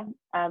vinyasa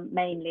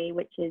mainly,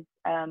 which is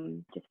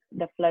just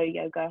the flow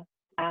yoga.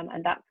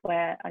 And that's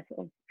where I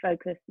sort of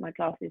focus my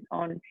classes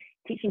on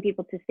teaching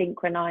people to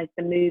synchronize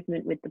the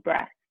movement with the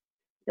breath.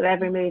 So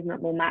every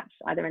movement will match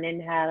either an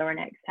inhale or an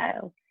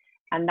exhale.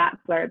 And that's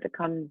where it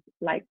becomes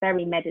like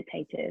very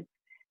meditative.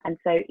 And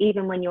so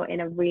even when you're in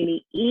a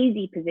really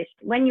easy position,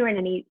 when you're in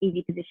an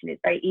easy position,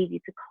 it's very easy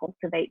to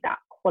cultivate that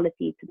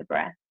quality to the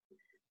breath.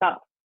 But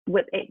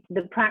with it,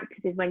 the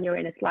practice is when you're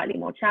in a slightly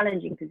more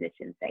challenging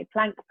position, say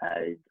plank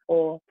pose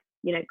or,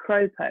 you know,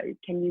 crow pose,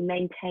 can you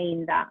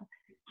maintain that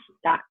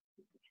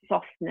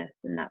softness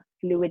and that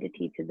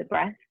fluidity to the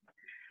breath?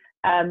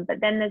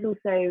 But then there's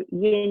also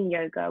yin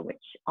yoga,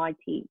 which I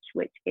teach,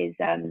 which is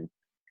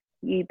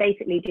you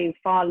basically do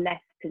far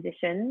less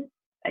positions.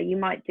 You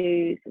might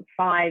do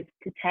 5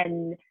 to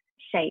 10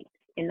 shapes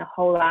in the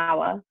whole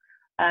hour,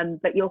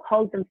 but you'll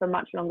hold them for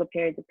much longer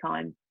periods of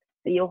time.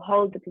 So you'll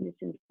hold the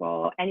positions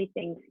for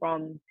anything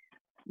from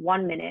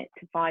 1 minute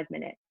to 5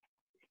 minutes.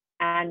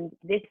 And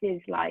this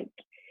is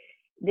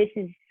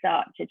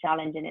such a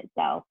challenge in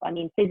itself. I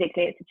mean,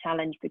 physically it's a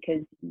challenge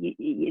because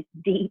it's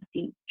deep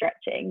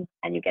stretching,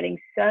 and you're getting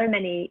so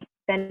many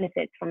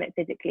benefits from it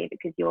physically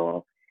because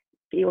you're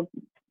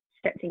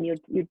stretching your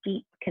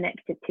deep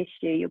connective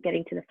tissue, you're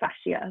getting to the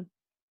fascia.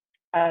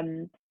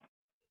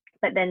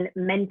 But then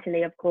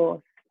mentally, of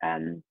course,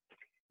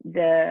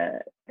 the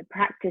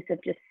practice of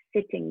just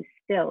sitting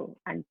still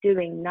and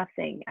doing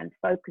nothing and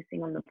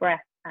focusing on the breath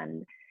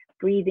and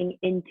breathing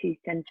into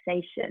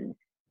sensation,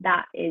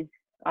 that is,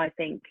 I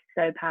think,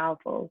 so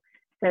powerful.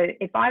 So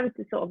if I was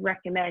to sort of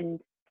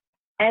recommend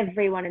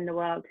everyone in the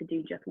world to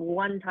do just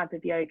one type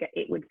of yoga,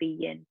 it would be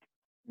yin.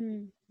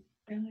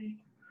 Really?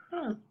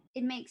 Huh.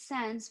 It makes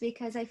sense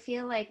because I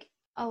feel like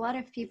a lot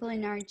of people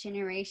in our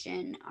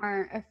generation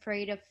are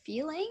afraid of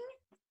feeling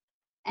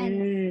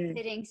and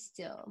sitting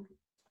still.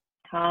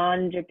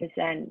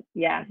 100%,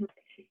 yeah.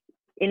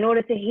 In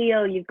order to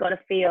heal, you've got to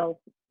feel.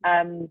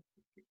 And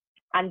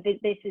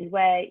this is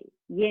where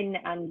yin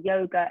and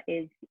yoga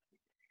is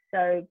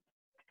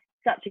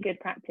such a good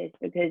practice,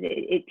 because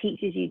it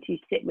teaches you to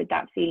sit with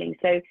that feeling.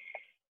 So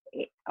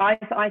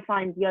I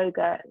find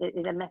yoga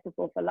is a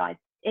metaphor for life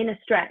in a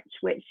stretch,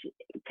 which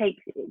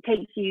takes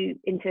you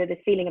into this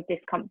feeling of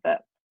discomfort,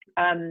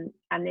 and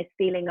this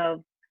feeling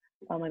of,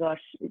 oh my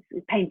gosh,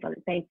 it's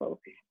painful,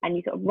 and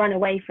you sort of run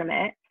away from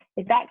it.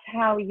 If that's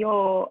how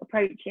you're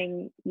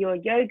approaching your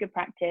yoga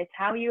practice,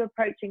 how are you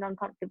approaching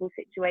uncomfortable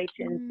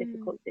situations,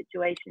 difficult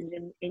situations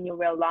in your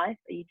real life?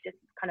 Are you just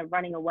kind of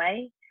running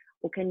away,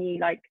 or can you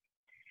like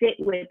sit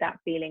with that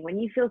feeling? When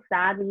you feel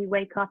sad, when you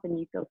wake up and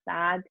you feel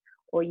sad,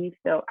 or you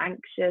feel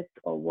anxious,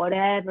 or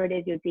whatever it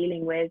is you're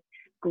dealing with,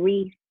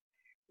 grief,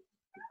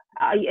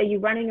 are you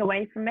running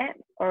away from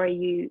it, or are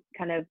you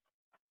kind of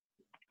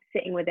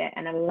sitting with it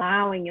and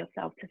allowing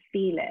yourself to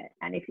feel it?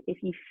 And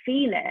if you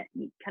feel it,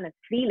 you kind of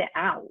feel it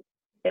out,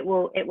 it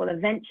will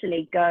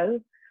eventually go.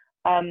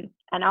 And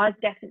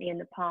I've definitely in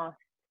the past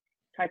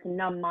tried to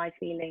numb my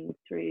feelings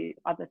through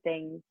other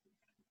things,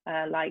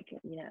 like,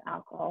 you know,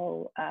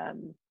 alcohol,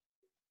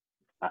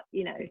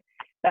 you know,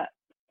 but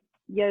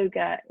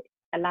yoga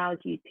allows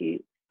you to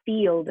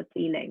feel the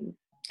feelings.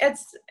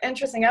 It's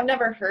interesting. I've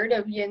never heard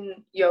of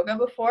yin yoga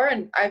before,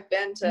 and I've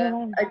been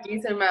to a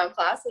decent amount of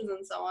classes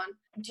and so on.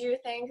 Do you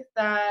think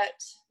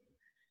that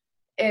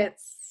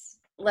it's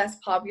less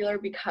popular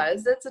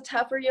because it's a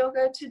tougher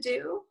yoga to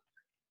do?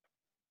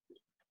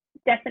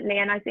 Definitely.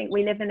 And I think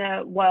we live in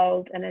a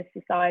world and a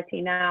society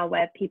now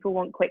where people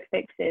want quick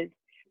fixes.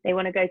 They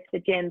want to go to the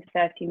gym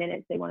for 30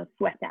 minutes. They want to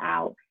sweat it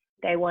out.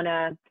 They want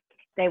to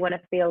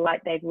feel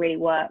like they've really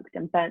worked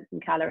and burnt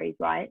some calories,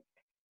 right?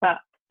 But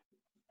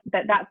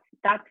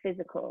that's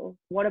physical.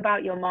 What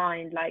about your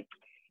mind? Like,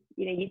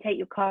 you take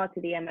your car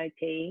to the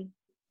MOT,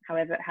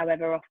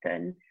 however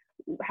often.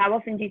 How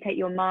often do you take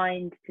your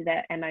mind to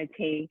the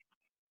MOT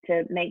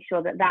to make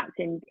sure that that's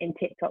in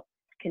tip-top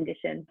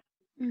condition?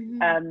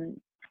 Mm-hmm.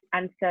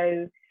 And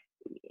so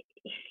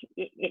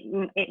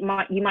you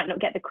might not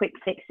get the quick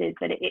fixes,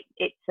 but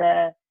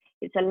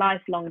it's a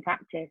lifelong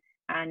practice.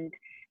 And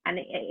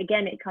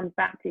again, it comes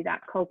back to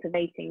that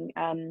cultivating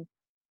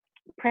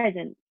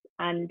presence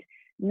and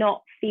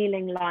not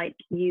feeling like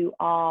you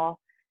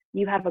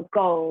have a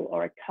goal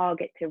or a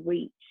target to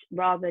reach,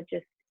 rather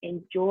just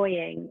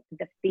enjoying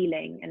the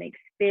feeling and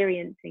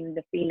experiencing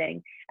the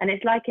feeling. And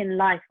it's like in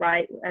life,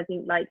 right? I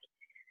think, like,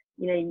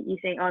 you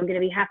think, oh, I'm going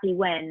to be happy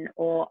when,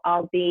 or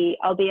I'll be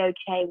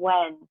okay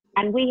when.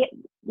 And we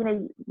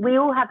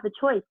all have the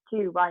choice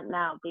to right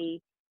now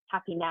be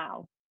happy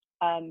now.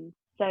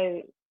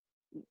 So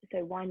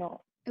why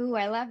not? Ooh,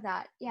 I love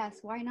that. Yes,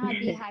 why not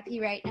be happy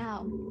right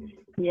now?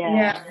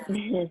 Yeah.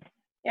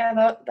 Yeah,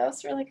 that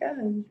was really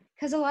good.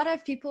 Because a lot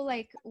of people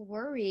like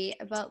worry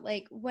about,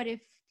 like, what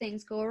if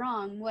things go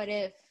wrong? What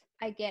if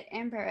I get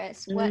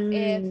embarrassed? What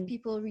if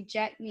people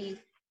reject me?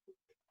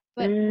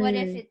 But what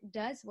if it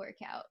does work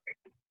out?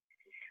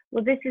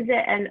 Well, this is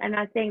it. And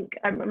I think,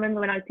 I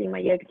remember when I was doing my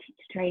yoga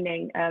teacher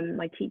training,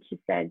 my teacher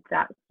said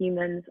that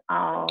humans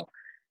are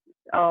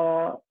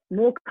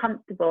more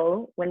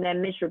comfortable when they're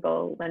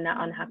miserable, when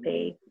they're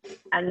unhappy.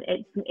 And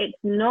it's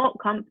not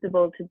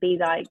comfortable to be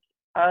like,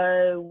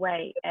 oh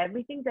wait,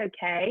 everything's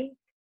okay,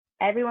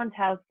 everyone's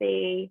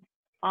healthy,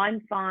 I'm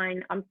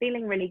fine, I'm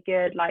feeling really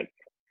good, like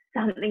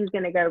something's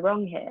going to go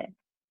wrong here,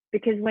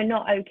 because we're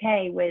not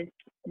okay with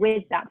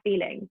that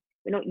feeling.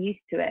 We're not used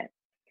to it.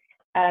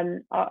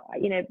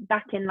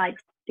 Back in like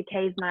the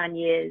caveman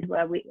years,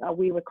 where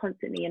we were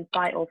constantly in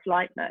fight or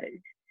flight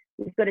mode,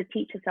 we've got to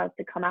teach ourselves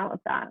to come out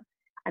of that.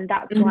 And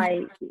that's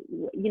why,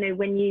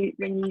 when you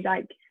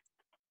like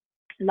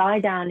lie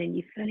down and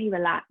you fully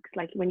relax,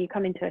 like when you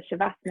come into a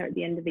shavasana at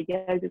the end of a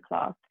yoga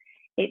class,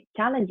 it's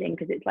challenging,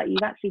 because it's like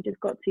you've actually just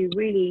got to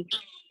really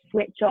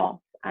switch off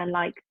and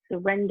like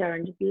surrender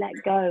and just let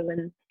go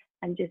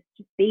and just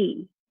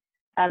be.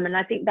 And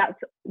I think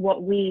that's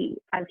what we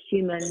as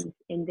humans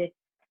in this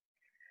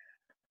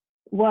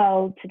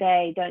world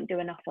today don't do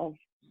enough of.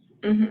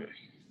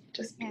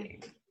 Just be.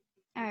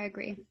 Yeah, I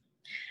agree.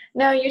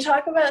 Now, you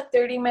talk about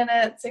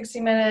 30-minute,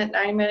 60-minute,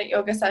 90-minute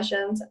yoga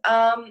sessions.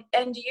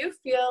 And do you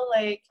feel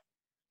like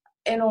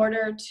in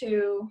order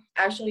to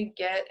actually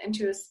get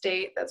into a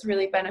state that's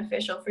really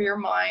beneficial for your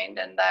mind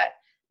and that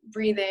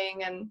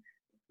breathing and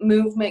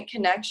movement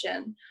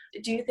connection,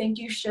 do you think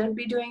you should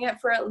be doing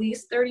it for at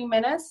least 30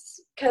 minutes?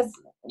 Because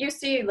you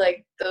see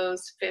like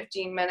those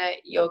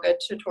 15-minute yoga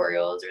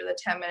tutorials or the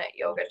 10-minute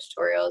yoga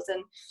tutorials,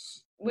 and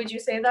would you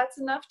say that's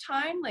enough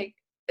time? Like,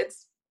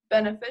 it's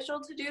beneficial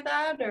to do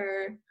that?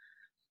 Or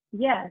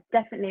yeah,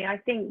 definitely. I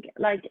think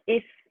like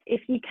if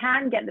you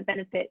can get the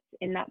benefits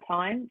in that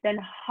time, then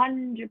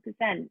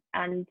 100%.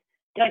 And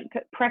don't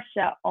put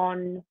pressure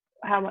on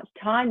how much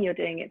time you're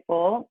doing it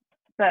for,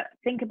 but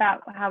think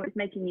about how it's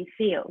making you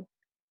feel.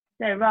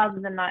 So rather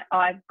than like, oh,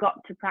 I've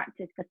got to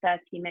practice for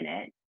 30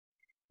 minutes,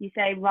 you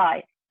say,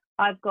 right,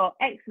 I've got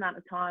X amount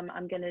of time,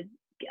 I'm gonna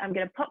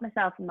pop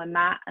myself on my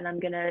mat and I'm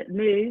gonna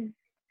move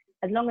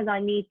as long as I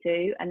need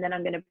to, and then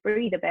I'm gonna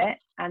breathe a bit,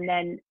 and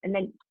then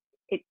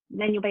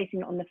you're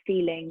basing it on the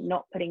feeling,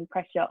 not putting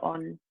pressure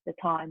on the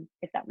time,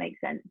 if that makes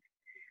sense.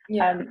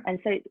 yeah. And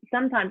so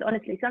sometimes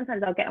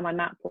I'll get on my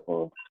mat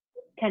for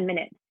 10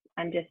 minutes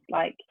and just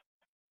like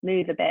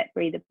move a bit,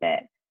 breathe a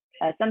bit.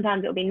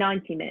 Sometimes it'll be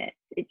 90 minutes.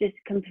 It just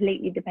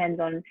completely depends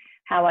on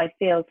how I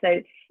feel.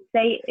 So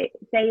say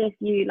if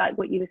you, like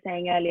what you were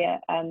saying earlier,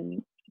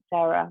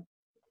 Sarah,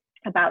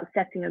 about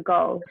setting a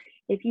goal.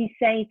 If you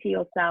say to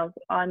yourself,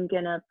 I'm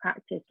going to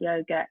practice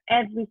yoga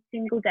every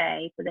single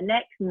day for the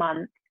next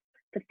month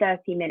for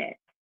 30 minutes,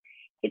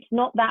 it's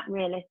not that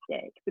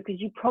realistic, because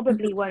you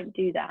probably won't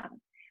do that.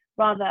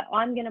 Rather,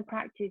 I'm going to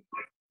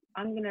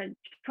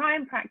try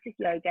and practice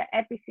yoga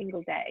every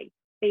single day,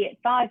 be it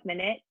 5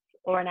 minutes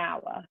or an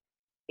hour.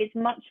 It's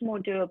much more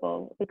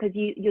doable, because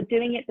you're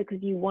doing it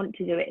because you want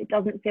to do it. It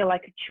doesn't feel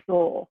like a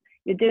chore.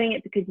 You're doing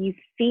it because you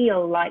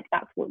feel like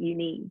that's what you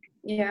need.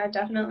 Yeah,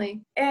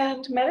 definitely.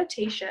 And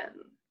meditation.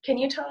 Can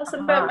you tell us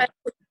about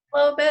meditation a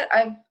little bit?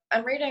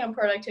 I'm reading a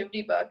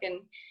productivity book, and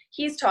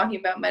he's talking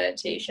about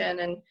meditation,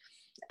 and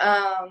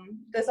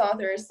this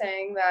author is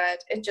saying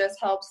that it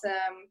just helps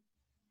him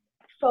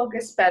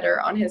focus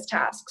better on his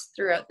tasks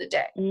throughout the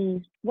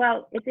day.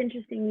 Well, it's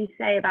interesting you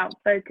say about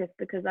focus,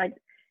 because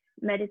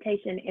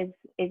meditation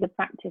is a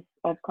practice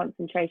of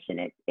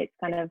concentration. It's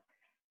kind of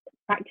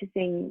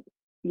practicing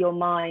your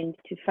mind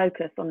to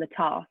focus on the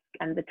task,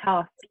 and the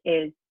task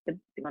is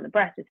on the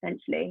breath,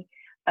 essentially.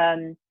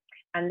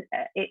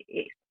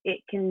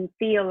 It can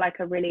feel like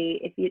a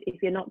really,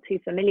 if you're not too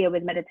familiar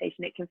with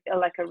meditation, it can feel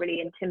like a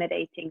really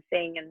intimidating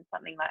thing, and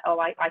something like, oh,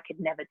 I could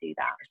never do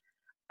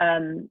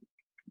that.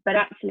 But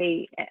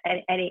actually,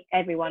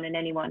 everyone and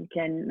anyone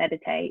can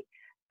meditate.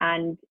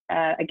 And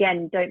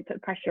again, don't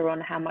put pressure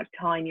on how much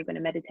time you're going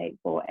to meditate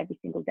for every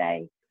single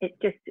day. It's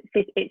just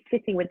it's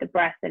sitting with the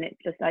breath, and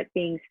it's just like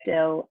being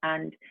still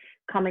and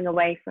coming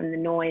away from the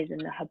noise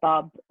and the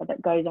hubbub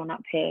that goes on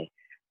up here,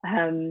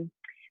 and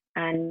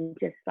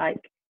just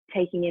like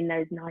taking in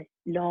those nice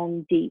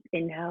long deep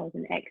inhales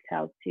and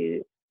exhales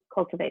to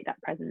cultivate that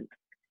presence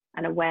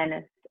and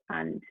awareness,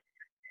 and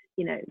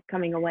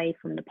coming away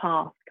from the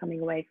past,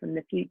 coming away from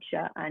the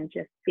future, and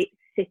just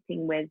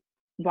sitting with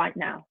right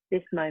now,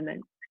 this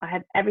moment. I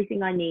have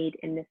everything I need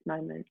in this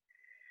moment.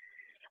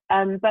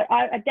 But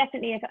I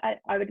definitely,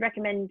 I would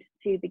recommend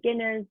to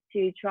beginners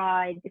to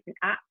try different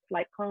apps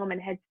like Calm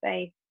and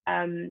Headspace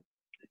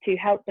to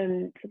help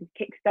them sort of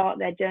kickstart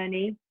their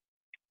journey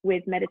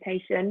with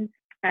meditation,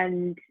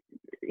 and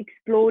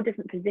explore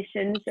different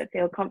positions that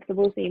feel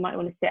comfortable. So you might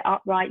want to sit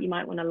upright, you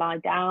might want to lie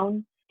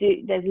down.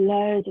 There's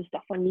loads of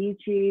stuff on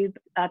YouTube.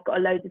 I've got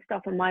loads of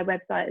stuff on my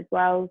website as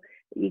well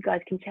that you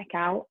guys can check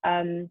out.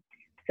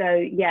 So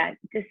yeah,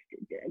 just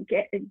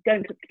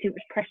don't put too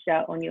much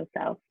pressure on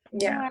yourself.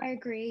 Yeah, I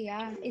agree.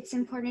 Yeah, it's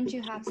important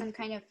to have some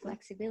kind of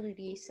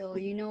flexibility, so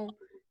you know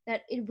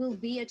that it will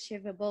be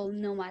achievable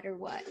no matter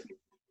what.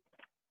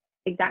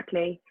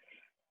 Exactly.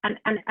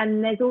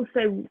 And there's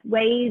also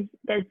ways,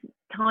 there's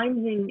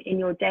times in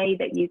your day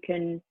that you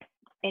can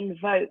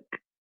invoke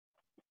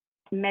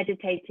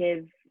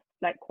meditative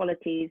like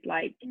qualities,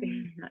 like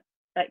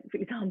for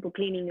example,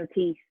 cleaning your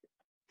teeth.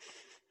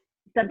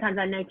 Sometimes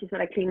I notice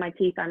when I clean my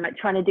teeth, I'm like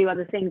trying to do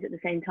other things at the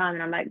same time,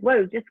 and I'm like,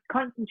 whoa, just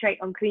concentrate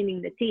on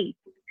cleaning the teeth.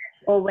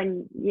 Or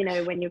when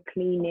you're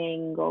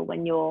cleaning, or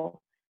when you're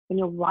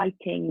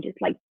writing,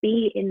 just like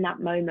be in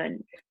that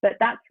moment. But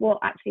that's what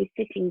actually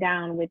sitting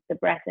down with the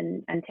breath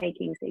and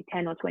taking say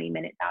 10 or 20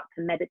 minutes out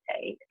to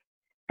meditate,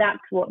 that's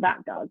what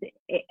that does.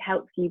 It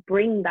helps you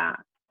bring that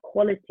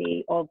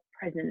quality of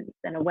presence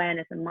and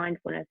awareness and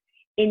mindfulness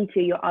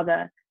into your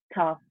other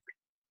tasks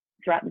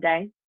throughout the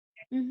day.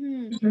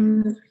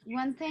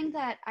 One thing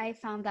that I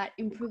found that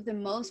improved the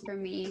most for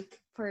me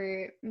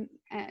for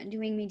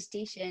doing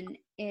meditation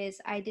is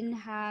I didn't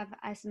have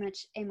as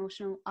much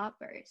emotional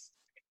outbursts.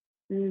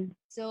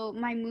 So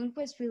my mood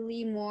was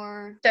really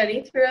more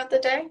steady throughout the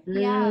day.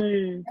 Yeah.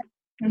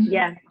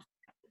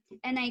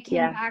 And I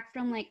came back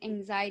from like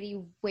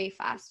anxiety way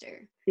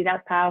faster. See,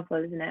 that's powerful,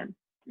 isn't it?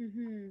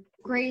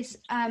 Grace,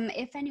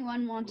 if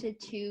anyone wanted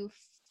to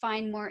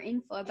find more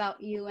info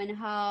about you and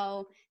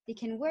how they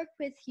can work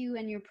with you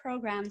and your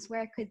programs,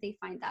 where could they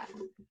find that?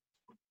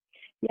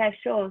 Yeah,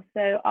 sure.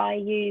 So I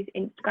use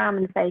Instagram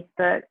and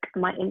Facebook.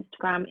 My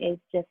Instagram is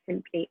just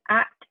simply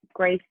at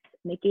Grace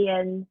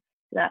McGeehan.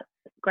 That's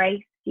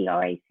Grace,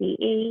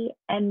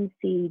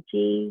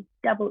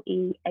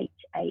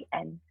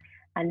 GraceMcGeehan.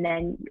 And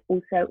then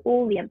also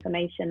all the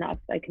information that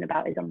I've spoken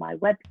about is on my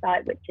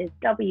website, which is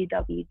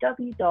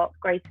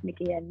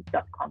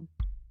www.gracemcgeehan.com.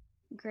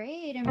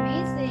 Great,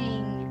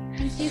 amazing.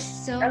 Thank you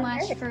so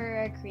much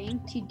for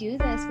agreeing to do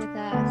this with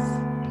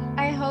us.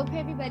 I hope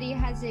everybody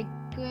has a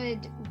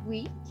good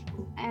week,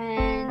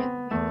 and we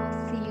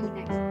will see you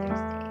next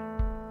Thursday.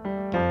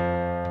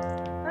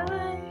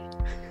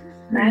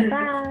 Bye.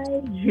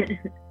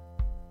 Bye.